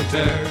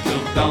solitaire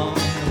till dawn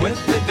with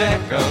the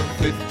deck of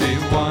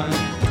 51.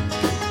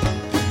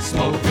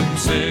 Smoking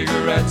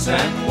cigarettes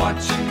and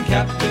watching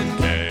Captain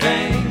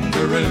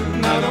Kangaroo.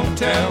 Now don't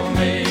tell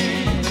me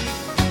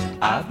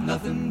I've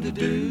nothing to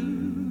do.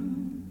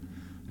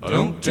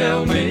 Don't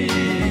tell me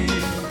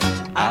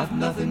I've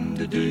nothing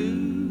to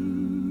do.